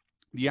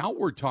the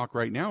outward talk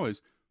right now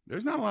is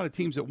there's not a lot of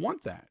teams that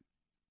want that.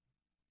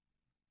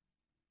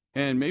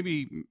 And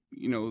maybe,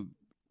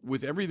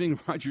 with everything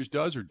Rodgers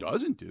does or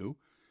doesn't do,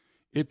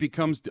 it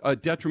becomes a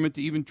detriment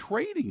to even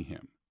trading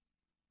him.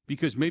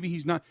 Because maybe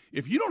he's not,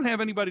 if you don't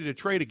have anybody to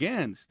trade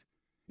against,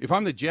 if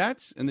I'm the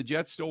Jets and the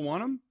Jets still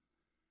want him,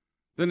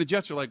 then the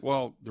Jets are like,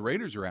 well, the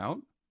Raiders are out.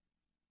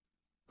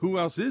 Who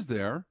else is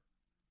there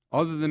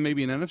other than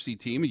maybe an NFC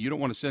team, and you don't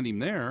want to send him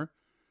there?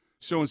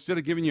 So instead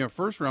of giving you a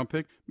first-round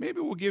pick,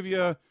 maybe we'll give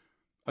you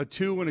a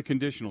 2 and a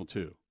conditional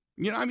 2.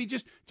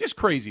 Just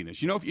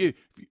craziness.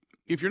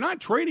 If you're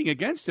not trading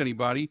against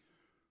anybody,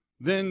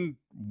 then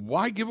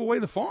why give away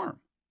the farm?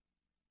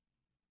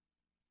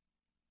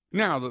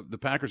 Now, the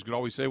Packers could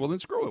always say, well, then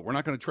screw it. We're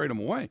not going to trade him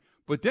away.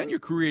 But then you're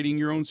creating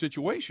your own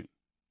situation,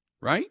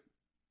 right?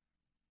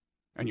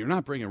 And you're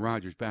not bringing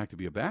Rodgers back to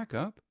be a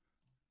backup.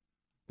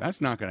 That's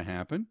not going to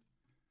happen.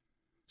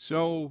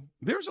 So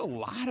there's a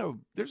lot of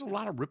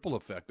ripple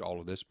effect to all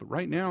of this. But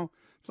right now,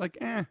 it's like,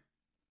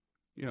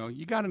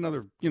 you got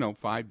another,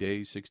 5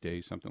 days, 6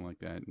 days, something like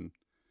that, and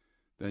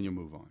then you'll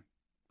move on.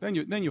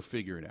 Then you'll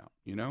figure it out,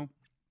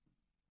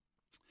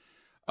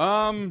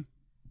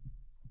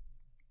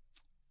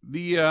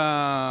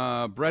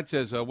 Brett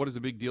says, what is the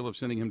big deal of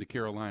sending him to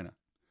Carolina?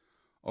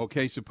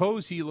 Okay,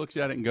 suppose he looks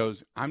at it and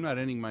goes, I'm not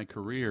ending my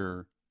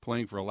career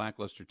playing for a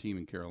lackluster team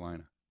in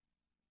Carolina.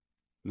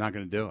 Not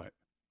going to do it.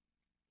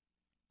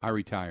 I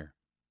retire.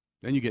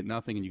 Then you get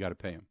nothing and you got to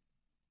pay him.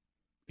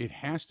 It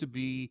has to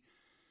be,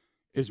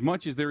 as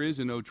much as there is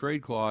a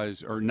no-trade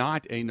clause or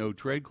not a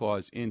no-trade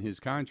clause in his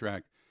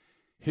contract,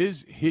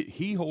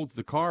 he holds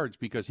the cards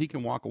because he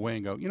can walk away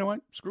and go, you know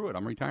what, screw it,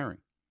 I'm retiring.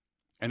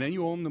 And then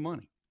you owe him the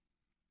money.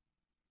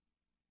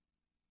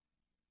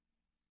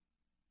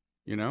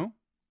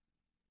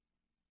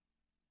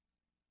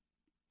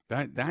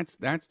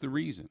 That's the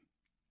reason.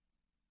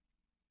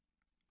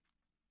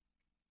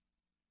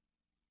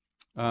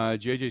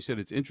 JJ said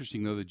it's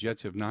interesting, though, the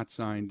Jets have not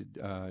signed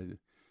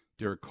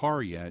Derek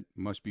Carr yet.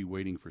 Must be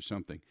waiting for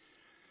something.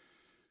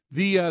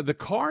 The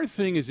Carr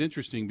thing is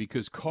interesting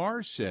because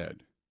Carr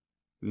said,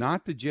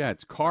 not the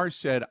Jets, Carr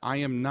said, I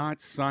am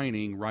not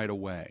signing right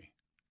away.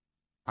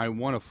 I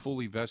want to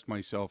fully vest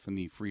myself in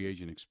the free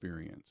agent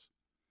experience.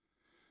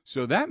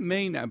 So that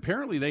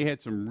apparently they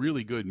had some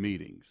really good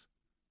meetings.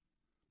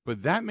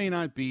 But that may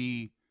not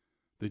be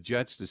the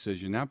Jets'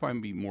 decision. That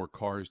might be more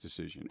Carr's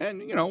decision.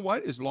 And you know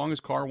what? As long as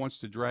Carr wants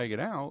to drag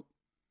it out,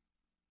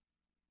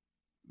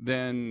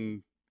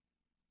 then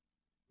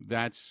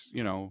that's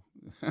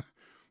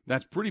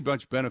That's pretty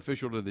much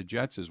beneficial to the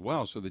Jets as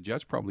well. So the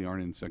Jets probably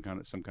aren't in some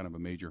kind of a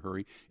major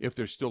hurry if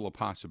there's still a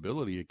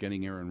possibility of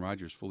getting Aaron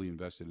Rodgers fully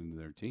invested into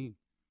their team.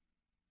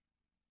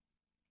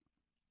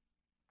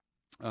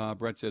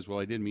 Brett says, well,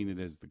 I didn't mean it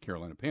as the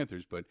Carolina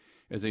Panthers, but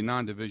as a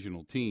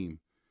non-divisional team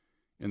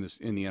in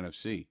the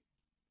NFC.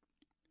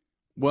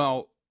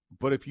 Well,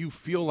 but if you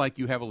feel like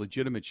you have a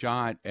legitimate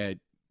shot at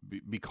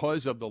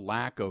because of the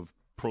lack of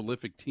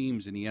prolific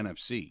teams in the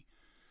NFC,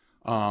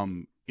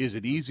 is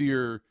it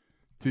easier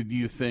to, do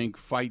you think,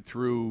 fight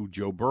through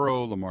Joe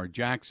Burrow, Lamar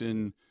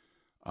Jackson,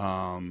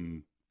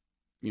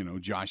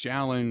 Josh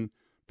Allen,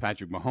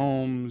 Patrick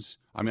Mahomes?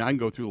 I mean, I can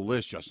go through the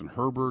list. Justin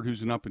Herbert,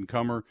 who's an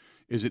up-and-comer.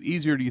 Is it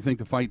easier, do you think,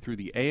 to fight through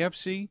the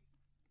AFC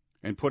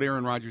and put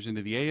Aaron Rodgers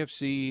into the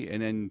AFC,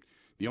 and then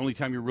the only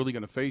time you're really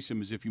going to face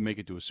him is if you make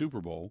it to a Super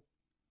Bowl?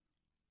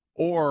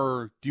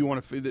 Or do you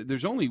want to –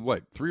 there's only,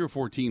 3 or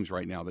 4 teams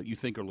right now that you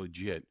think are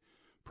legit,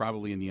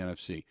 probably in the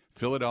NFC.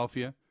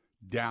 Philadelphia,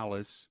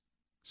 Dallas,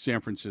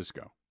 San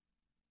Francisco.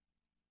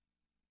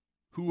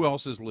 Who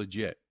else is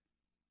legit?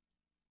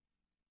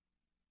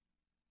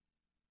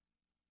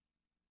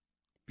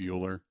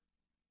 Bueller,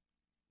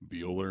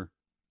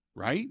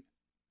 right?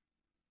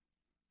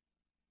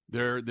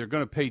 They're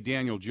going to pay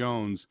Daniel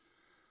Jones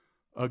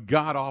a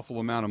god-awful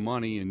amount of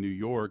money in New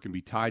York and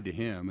be tied to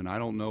him, and I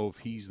don't know if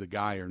he's the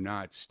guy or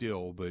not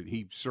still, but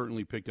he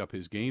certainly picked up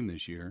his game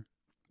this year,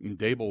 and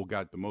Dable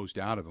got the most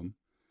out of him.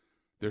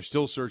 They're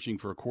still searching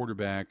for a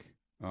quarterback,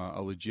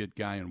 a legit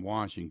guy in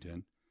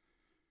Washington.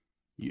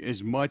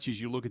 As much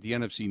as you look at the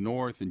NFC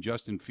North and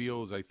Justin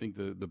Fields, I think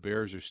the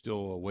Bears are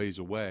still a ways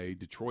away.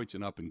 Detroit's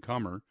an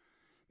up-and-comer.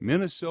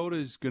 Minnesota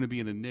is going to be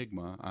an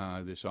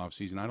enigma this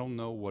offseason. I don't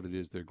know what it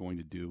is they're going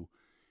to do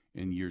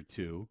in year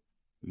 2.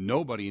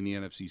 Nobody in the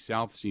NFC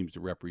South seems to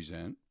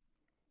represent.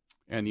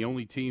 And the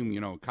only team,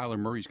 Kyler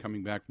Murray's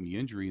coming back from the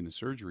injury and the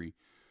surgery.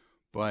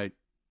 But,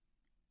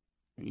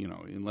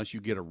 unless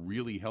you get a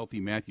really healthy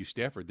Matthew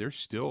Stafford, they're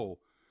still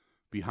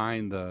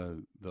behind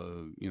the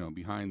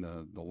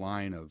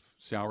line of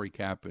salary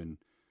cap and,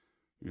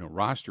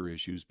 roster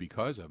issues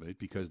because of it,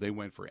 because they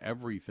went for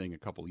everything a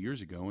couple of years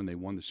ago and they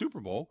won the Super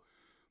Bowl.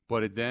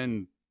 But it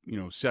then,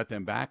 set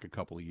them back a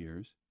couple of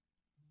years.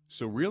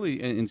 So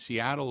really, and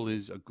Seattle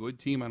is a good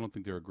team. I don't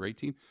think they're a great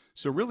team.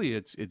 So really,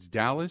 it's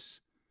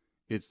Dallas,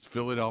 it's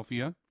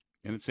Philadelphia,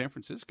 and it's San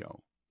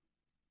Francisco.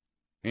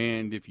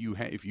 And if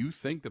you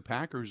think the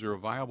Packers are a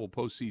viable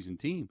postseason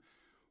team,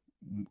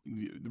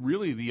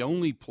 really the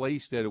only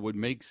place that it would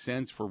make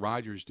sense for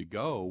Rodgers to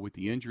go with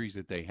the injuries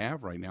that they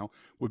have right now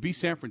would be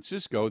San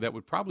Francisco. That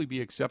would probably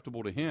be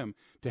acceptable to him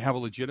to have a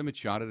legitimate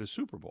shot at a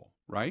Super Bowl,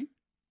 right?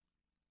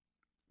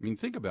 I mean,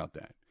 think about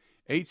that.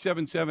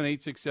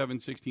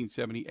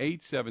 877-867-1670,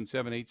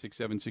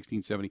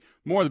 877-867-1670.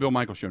 More of the Bill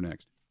Michaels Show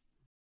next.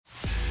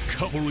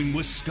 Covering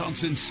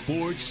Wisconsin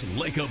sports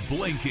like a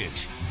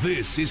blanket,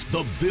 this is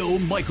the Bill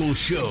Michaels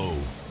Show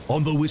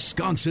on the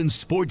Wisconsin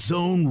Sports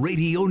Zone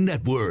Radio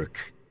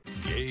Network.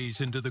 Gaze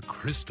into the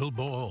crystal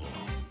ball.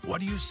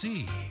 What do you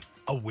see?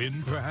 A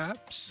win,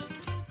 perhaps?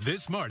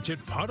 This March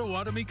at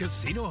Potawatomi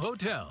Casino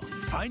Hotel,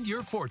 find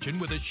your fortune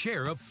with a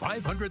share of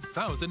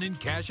 $500,000 in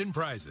cash and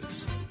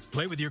prizes.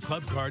 Play with your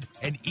club card,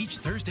 and each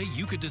Thursday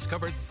you could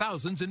discover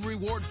thousands in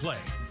reward play,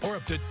 or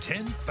up to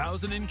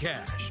 $10,000 in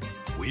cash.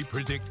 We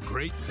predict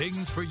great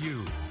things for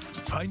you.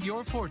 Find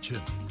your fortune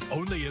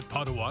only at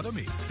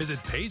Potawatomi. Visit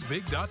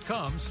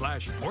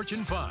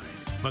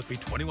paysbig.com/fortune5. Must be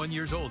 21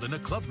 years old and a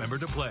club member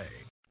to play.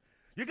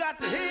 You got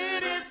to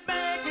hit it,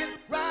 bang it,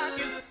 rock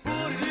it, put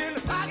it in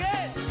the pocket.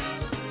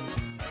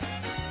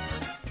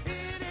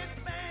 Hit it,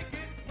 bang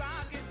it,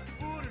 rock it,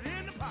 put it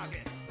in the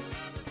pocket.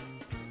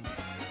 I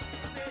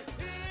said,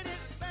 hit it,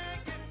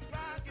 bang it,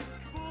 rock it,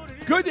 put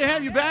it in Good to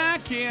have you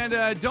back,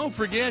 and don't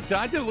forget,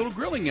 I did a little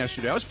grilling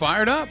yesterday. I was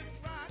fired up.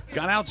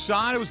 Got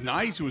outside. It was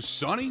nice. It was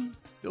sunny.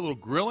 Did a little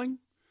grilling.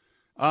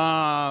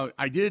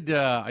 I did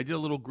a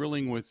little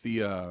grilling with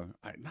the.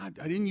 I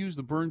didn't use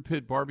the Burn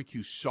Pit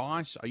barbecue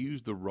sauce. I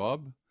used the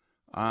rub.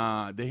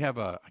 They have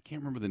I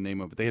can't remember the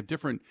name of it. They have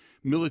different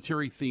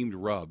military themed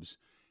rubs,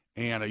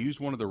 and I used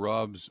one of the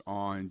rubs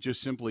on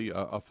just simply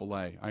a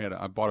fillet.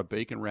 I bought a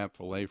bacon wrapped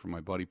fillet from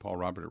my buddy Paul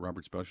Robert at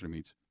Robert Specialty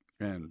Meats,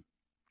 and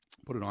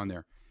put it on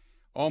there.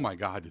 Oh my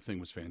God, the thing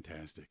was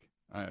fantastic.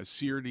 I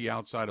seared the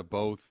outside of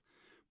both.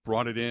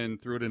 Brought it in,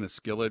 threw it in a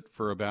skillet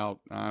for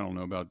about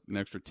an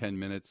extra 10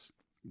 minutes,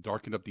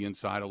 darkened up the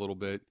inside a little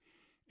bit,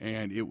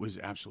 and it was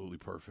absolutely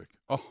perfect.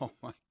 Oh,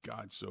 my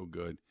God, so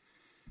good.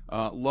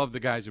 Love the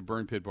guys at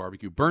Burn Pit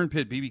Barbecue.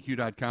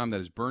 BurnPitBBQ.com. That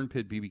is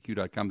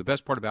BurnPitBBQ.com. The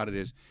best part about it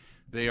is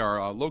they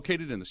are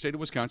located in the state of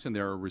Wisconsin.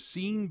 They're a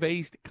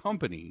Racine-based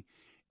company,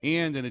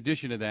 and in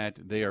addition to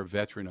that, they are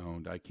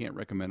veteran-owned. I can't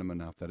recommend them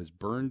enough. That is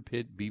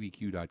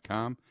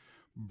BurnPitBBQ.com.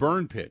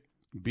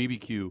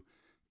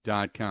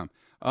 BurnPitBBQ.com.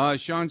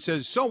 Sean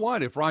says, so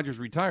what? If Rodgers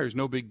retires,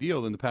 no big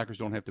deal, then the Packers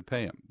don't have to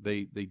pay him.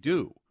 They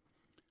do.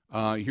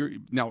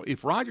 Now,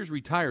 if Rodgers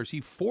retires,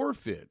 he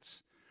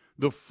forfeits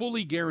the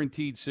fully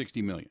guaranteed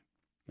 $60 million.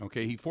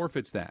 Okay, he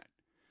forfeits that.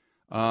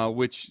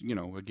 which,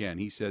 again,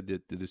 he said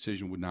that the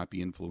decision would not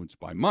be influenced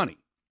by money,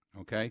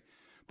 okay?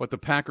 But the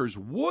Packers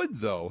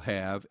would, though,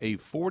 have a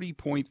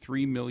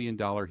 $40.3 million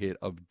hit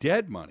of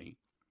dead money,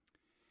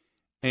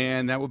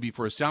 and that would be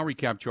for a salary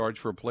cap charge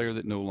for a player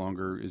that no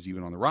longer is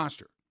even on the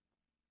roster.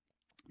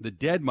 The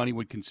dead money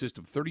would consist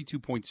of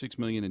 $32.6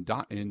 million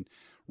in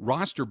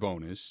roster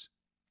bonus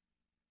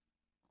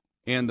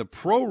and the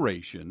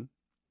proration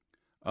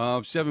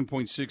of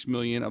 $7.6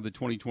 million of the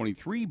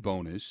 2023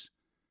 bonus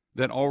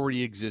that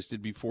already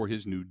existed before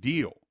his new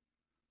deal.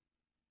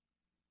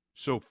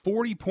 So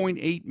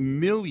 $40.8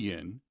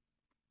 million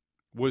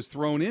was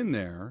thrown in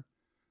there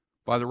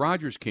by the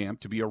Rodgers camp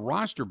to be a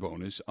roster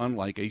bonus,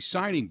 unlike a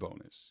signing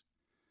bonus.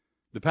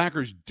 The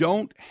Packers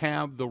don't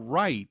have the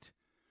right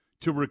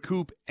to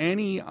recoup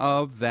any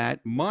of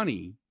that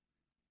money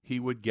he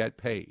would get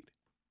paid.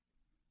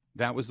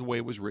 That was the way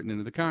it was written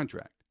into the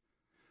contract.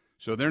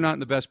 So they're not in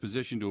the best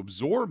position to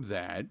absorb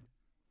that.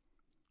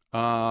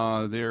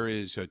 There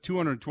is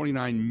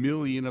 $229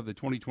 million of the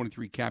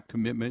 2023 cap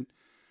commitment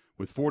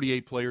with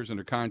 48 players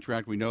under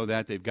contract. We know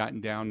that. They've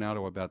gotten down now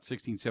to about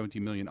 16,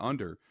 17 million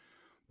under.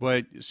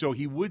 But so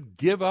he would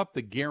give up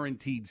the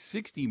guaranteed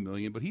 $60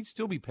 million, but he'd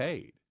still be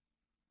paid.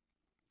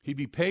 He'd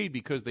be paid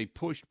because they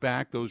pushed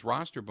back those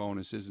roster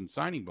bonuses and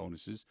signing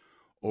bonuses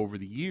over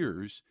the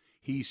years.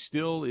 He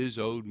still is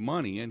owed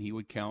money, and he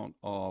would count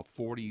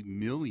 $40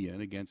 million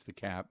against the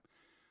cap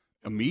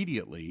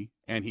immediately,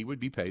 and he would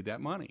be paid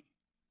that money.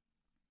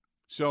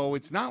 So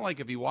it's not like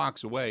if he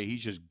walks away,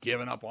 he's just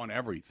giving up on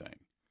everything.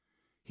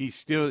 He's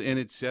still, and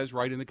it says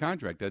right in the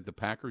contract that the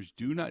Packers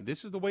do not,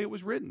 this is the way it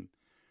was written.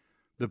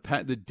 The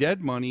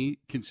dead money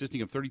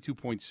consisting of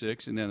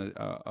 32.6 and then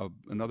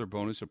another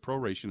bonus, a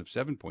proration of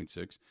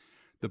 7.6.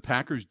 The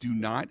Packers do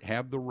not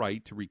have the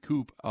right to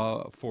recoup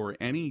for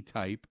any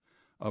type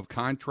of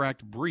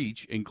contract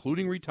breach,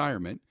 including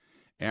retirement,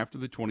 after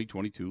the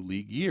 2022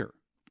 league year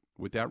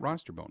with that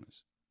roster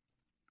bonus.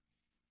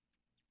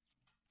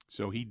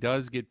 So he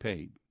does get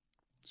paid.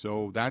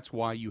 So that's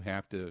why you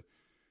have to,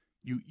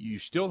 you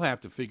still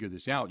have to figure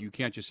this out. You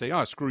can't just say,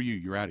 oh, screw you,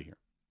 you're out of here.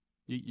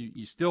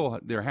 You still,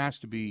 there has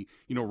to be,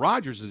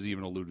 Rodgers has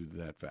even alluded to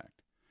that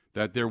fact,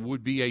 that there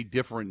would be a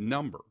different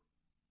number.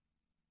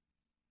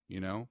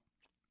 It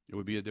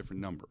would be a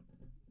different number.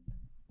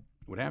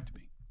 It would have to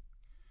be.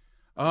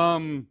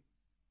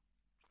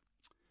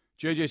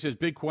 JJ says,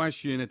 big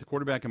question at the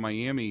quarterback in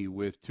Miami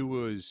with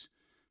Tua's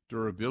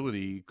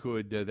durability.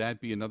 Could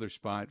that be another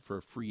spot for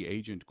a free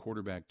agent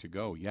quarterback to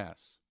go?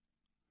 Yes.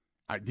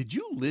 Did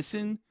you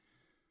listen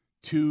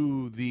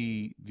to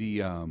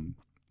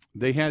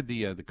they had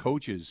the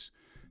coaches.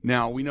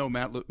 Now, we know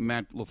Matt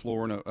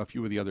LaFleur and a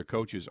few of the other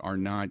coaches are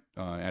not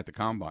at the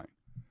Combine,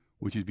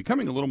 which is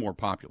becoming a little more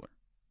popular,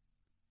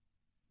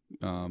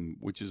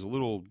 which is a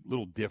little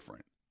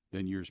different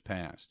than years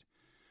past.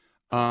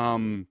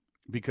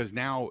 Because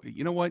now,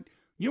 you know what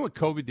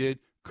COVID did?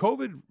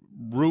 COVID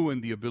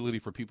ruined the ability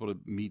for people to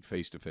meet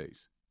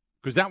face-to-face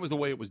because that was the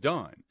way it was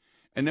done.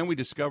 And then we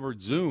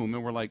discovered Zoom,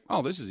 and we're like,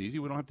 oh, this is easy.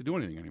 We don't have to do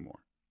anything anymore.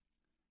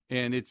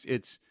 And it's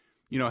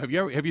have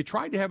you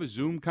tried to have a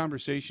Zoom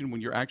conversation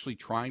when you're actually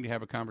trying to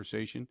have a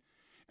conversation,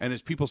 and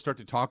as people start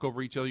to talk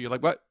over each other, you're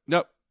like, what?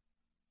 No.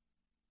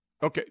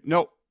 Okay,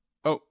 no.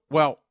 Oh,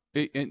 well,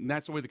 and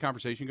that's the way the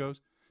conversation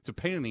goes. It's a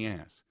pain in the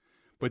ass.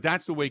 But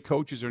that's the way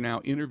coaches are now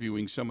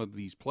interviewing some of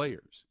these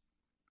players,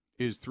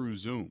 is through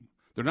Zoom.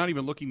 They're not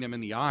even looking them in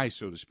the eye,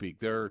 so to speak.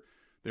 They're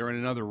in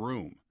another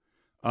room.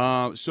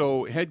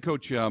 So head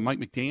coach Mike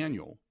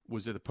McDaniel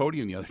was at the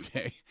podium the other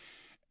day.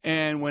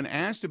 And when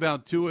asked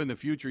about Tua in the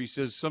future, he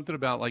says something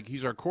about like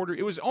he's our quarter.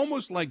 It was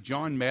almost like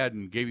John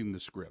Madden gave him the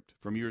script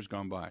from years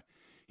gone by.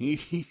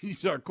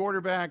 He's our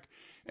quarterback,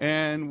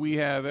 and we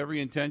have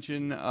every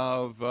intention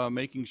of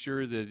making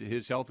sure that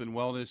his health and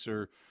wellness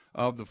are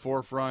of the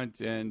forefront.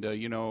 And,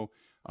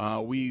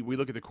 we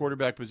look at the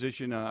quarterback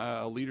position,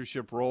 a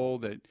leadership role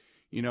that,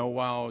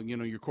 while,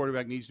 your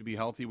quarterback needs to be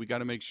healthy, we got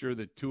to make sure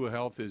that Tua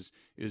health is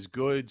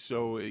good.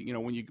 So,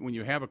 when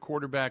you have a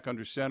quarterback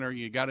under center,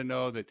 you got to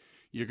know that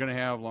you're going to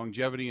have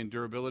longevity and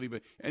durability.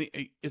 But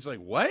it's like,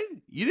 what?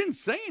 You didn't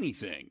say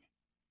anything.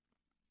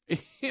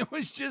 It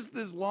was just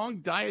this long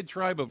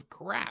diatribe of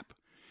crap.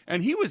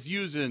 And he was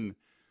using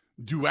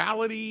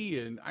duality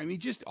and,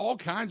 just all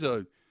kinds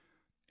of,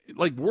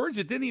 like, words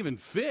that didn't even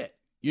fit,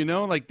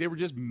 like they were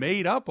just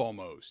made up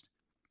almost.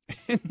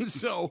 And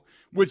so,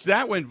 which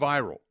that went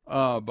viral,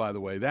 by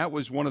the way. That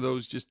was one of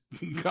those just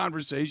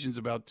conversations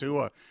about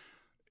Tua.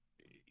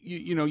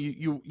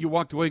 You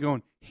walked away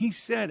going, he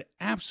said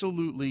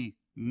absolutely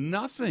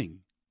nothing.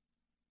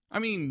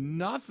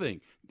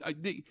 Nothing.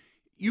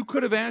 You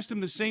could have asked him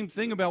the same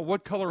thing about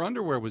what color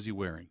underwear was he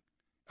wearing.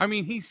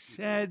 He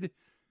said,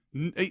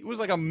 it was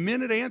like a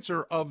minute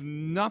answer of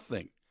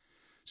nothing.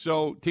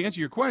 So to answer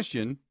your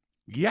question,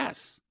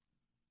 yes,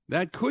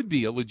 that could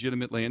be a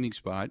legitimate landing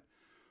spot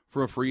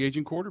for a free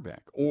agent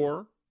quarterback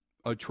or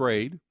a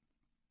trade,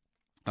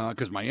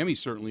 because Miami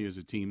certainly is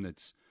a team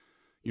that's,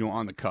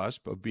 on the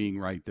cusp of being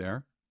right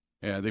there.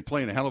 They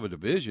play in a hell of a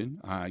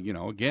division.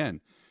 Again,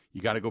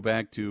 you got to go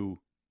back to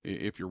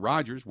if you're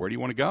Rodgers, where do you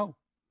want to go?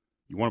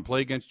 You want to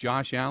play against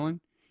Josh Allen?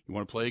 You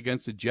want to play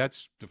against the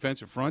Jets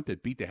defensive front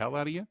that beat the hell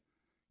out of you?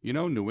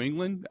 New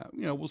England,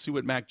 we'll see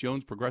what Mac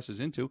Jones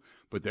progresses into,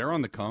 but they're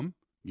on the come,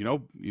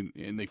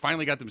 and they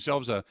finally got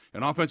themselves an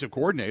offensive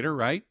coordinator,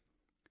 right?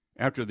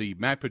 After the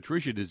Matt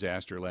Patricia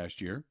disaster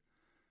last year.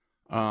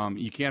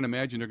 You can't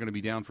imagine they're going to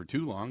be down for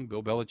too long.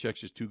 Bill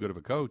Belichick's just too good of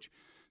a coach.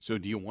 So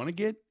do you want to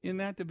get in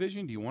that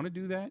division? Do you want to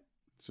do that?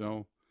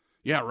 So,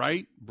 yeah,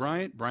 right,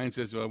 Bryant? Brian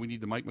says, we need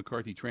the Mike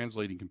McCarthy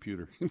translating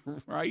computer,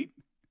 right?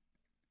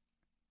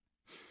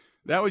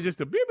 That was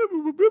just a beep, boop,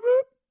 boop, boop,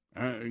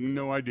 boop.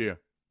 No idea.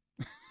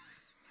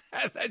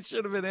 That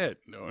should have been it.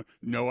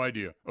 No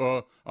idea.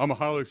 I'm a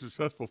highly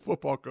successful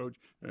football coach,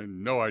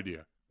 and no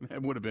idea.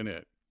 That would have been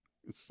it.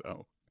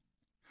 So,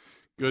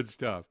 good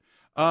stuff.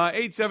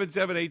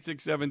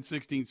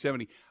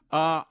 877-867-1670.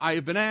 I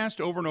have been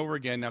asked over and over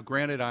again. Now,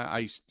 granted,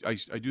 I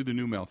do the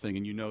new mail thing,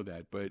 and you know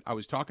that, but I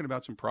was talking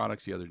about some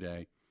products the other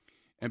day,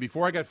 and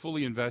before I got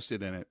fully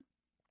invested in it,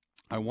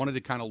 I wanted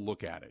to kind of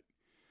look at it.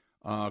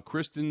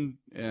 Kristen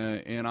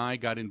and I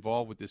got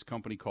involved with this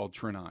company called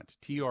Trinont,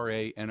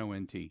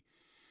 Tranont.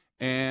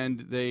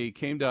 And they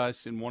came to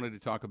us and wanted to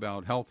talk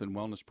about health and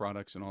wellness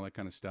products and all that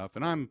kind of stuff.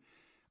 And I'm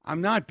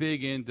not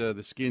big into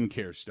the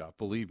skincare stuff,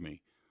 believe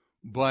me.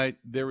 But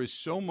there is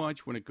so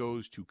much when it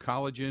goes to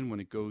collagen,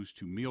 when it goes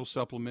to meal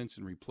supplements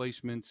and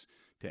replacements,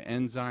 to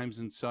enzymes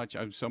and such.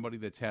 I'm somebody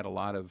that's had a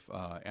lot of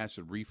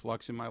acid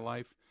reflux in my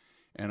life,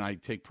 and I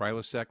take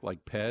Prilosec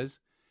like Pez.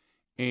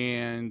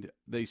 And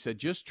they said,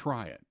 just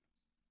try it.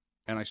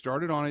 And I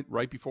started on it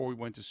right before we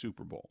went to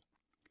Super Bowl.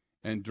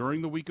 And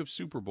during the week of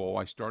Super Bowl,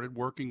 I started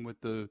working with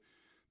the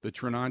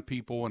Trinont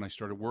people, and I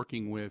started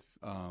working with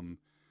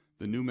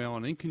the new mail.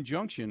 And in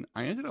conjunction,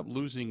 I ended up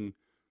losing,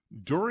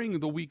 during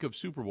the week of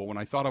Super Bowl, when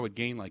I thought I would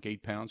gain like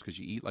 8 pounds because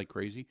you eat like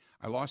crazy,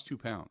 I lost 2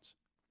 pounds.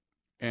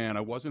 And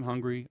I wasn't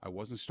hungry. I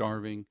wasn't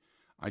starving.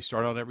 I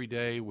start out every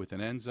day with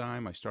an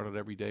enzyme. I start out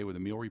every day with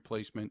a meal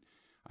replacement.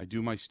 I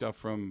do my stuff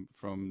from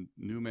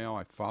new mail.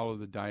 I follow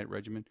the diet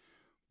regimen.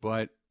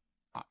 But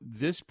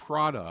this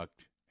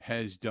product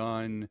has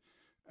done...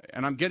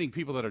 And I'm getting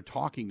people that are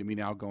talking to me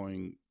now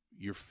going,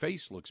 your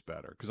face looks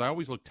better. Because I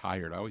always look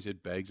tired. I always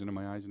had bags under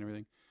my eyes and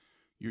everything.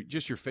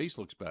 Your face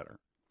looks better.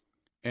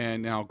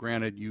 And now,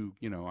 granted,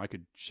 I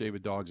could shave a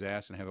dog's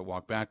ass and have it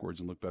walk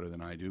backwards and look better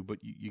than I do. But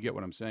you get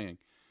what I'm saying.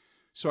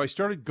 So I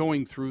started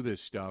going through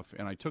this stuff,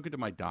 and I took it to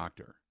my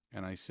doctor.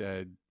 And I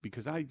said,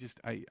 because I'm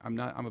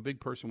a big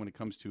person when it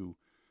comes to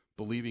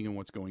believing in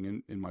what's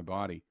going in my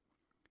body.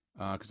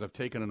 Because I've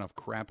taken enough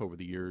crap over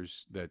the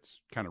years that's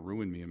kind of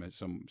ruined me in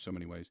so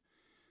many ways.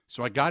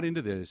 So I got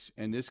into this,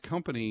 and this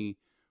company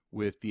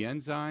with the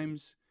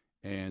enzymes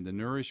and the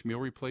Nourish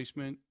meal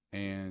replacement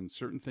and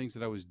certain things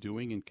that I was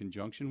doing in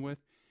conjunction with,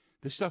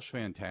 this stuff's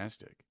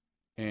fantastic,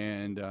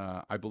 and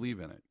I believe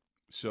in it.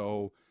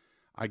 So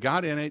I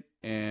got in it,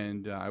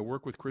 and I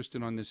work with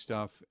Kristen on this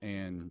stuff,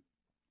 and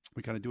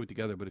we kind of do it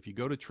together. But if you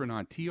go to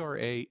Trinont,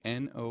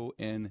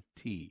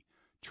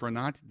 Tranont,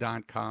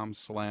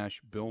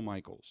 Trinont.com/Bill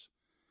Michaels.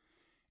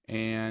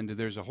 And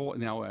there's a whole,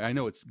 now I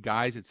know it's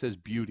guys, it says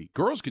beauty.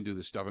 Girls can do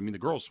this stuff. I mean, the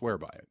girls swear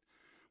by it.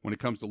 When it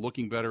comes to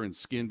looking better in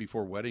skin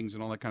before weddings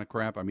and all that kind of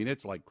crap, I mean,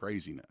 it's like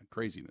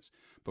craziness.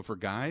 But for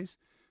guys,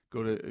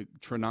 go to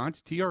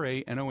Trinont,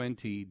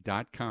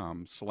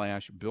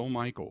 Tranont.com/Bill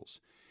Michaels.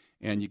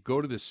 And you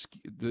go to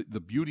the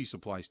beauty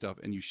supply stuff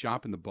and you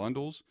shop in the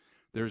bundles.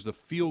 There's the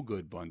Feel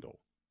Good bundle.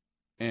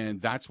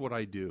 And that's what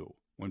I do.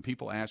 When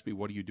people ask me,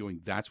 what are you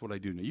doing? That's what I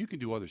do. Now, you can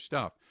do other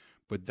stuff,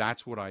 but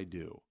that's what I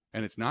do.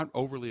 And it's not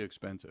overly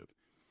expensive.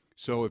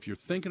 So if you're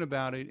thinking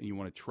about it and you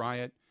want to try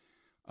it,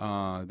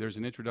 there's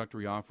an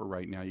introductory offer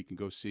right now. You can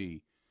go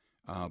see.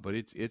 But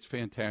it's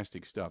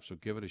fantastic stuff. So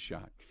give it a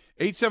shot.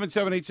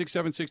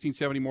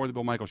 877-867-1670. More of the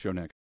Bill Michaels Show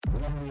next.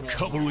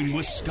 Covering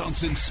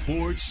Wisconsin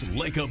sports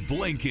like a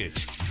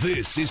blanket.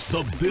 This is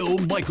the Bill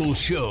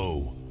Michaels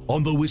Show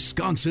on the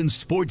Wisconsin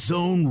Sports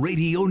Zone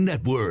Radio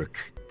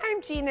Network.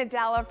 I'm Gina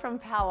Della from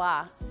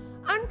Pella.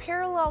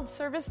 Unparalleled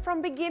service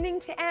from beginning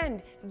to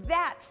end.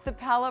 That's the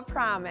Pella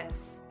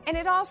promise. And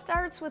it all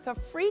starts with a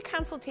free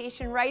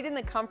consultation right in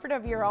the comfort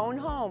of your own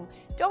home.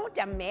 Don't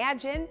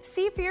imagine.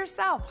 See for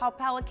yourself how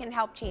Pella can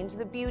help change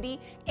the beauty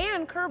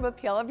and curb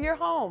appeal of your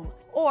home.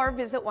 Or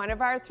visit one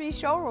of our 3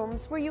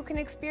 showrooms where you can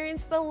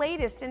experience the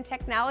latest in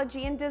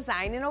technology and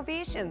design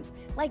innovations,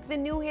 like the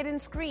new hidden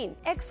screen,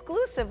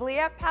 exclusively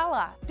at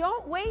Pella.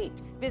 Don't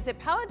wait. Visit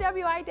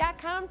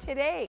PellaWI.com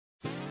today.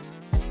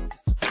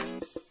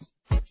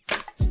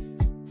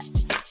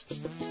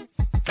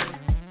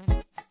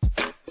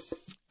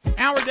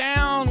 Hour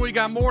down, we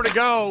got more to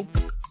go.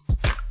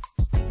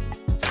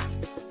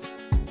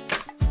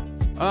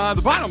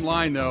 The bottom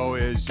line, though,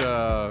 is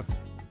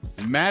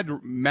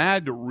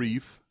Mad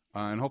Reef,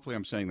 and hopefully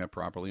I'm saying that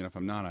properly, and if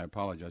I'm not, I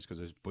apologize because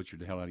I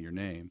butchered the hell out of your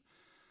name,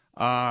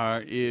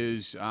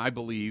 is, I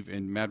believe,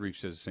 and Mad Reef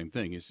says the same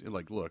thing, is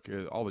like, look,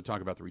 all the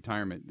talk about the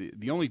retirement,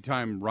 the only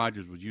time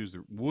Rodgers would use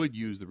the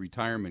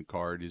retirement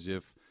card is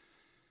if,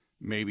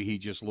 maybe he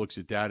just looks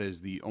at that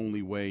as the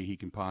only way he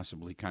can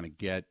possibly kind of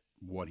get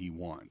what he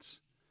wants.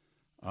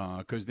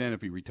 Because then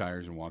if he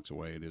retires and walks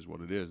away, it is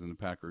what it is. And the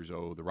Packers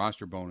owe the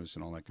roster bonus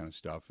and all that kind of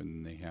stuff,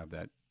 and they have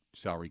that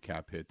salary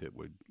cap hit that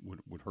would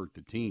hurt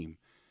the team.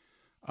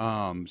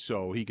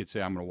 So he could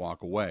say, I'm going to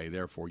walk away.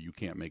 Therefore, you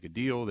can't make a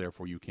deal.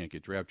 Therefore, you can't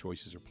get draft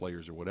choices or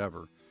players or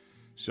whatever.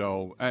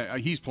 So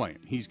he's playing.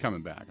 He's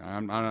coming back.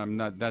 I'm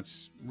not.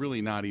 That's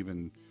really not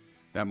even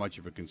that much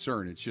of a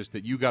concern. It's just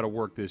that you got to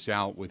work this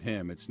out with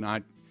him. It's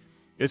not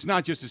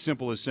just as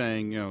simple as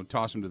saying,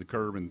 toss him to the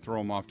curb and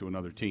throw him off to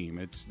another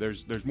team.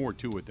 There's more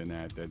to it than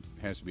that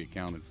has to be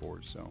accounted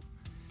for. So,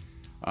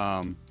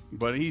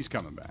 but he's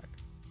coming back.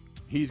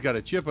 He's got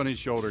a chip on his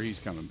shoulder. He's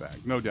coming back.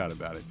 No doubt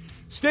about it.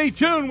 Stay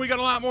tuned. We got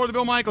a lot more of the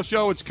Bill Michaels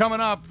Show. It's coming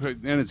up,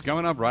 and it's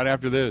coming up right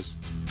after this.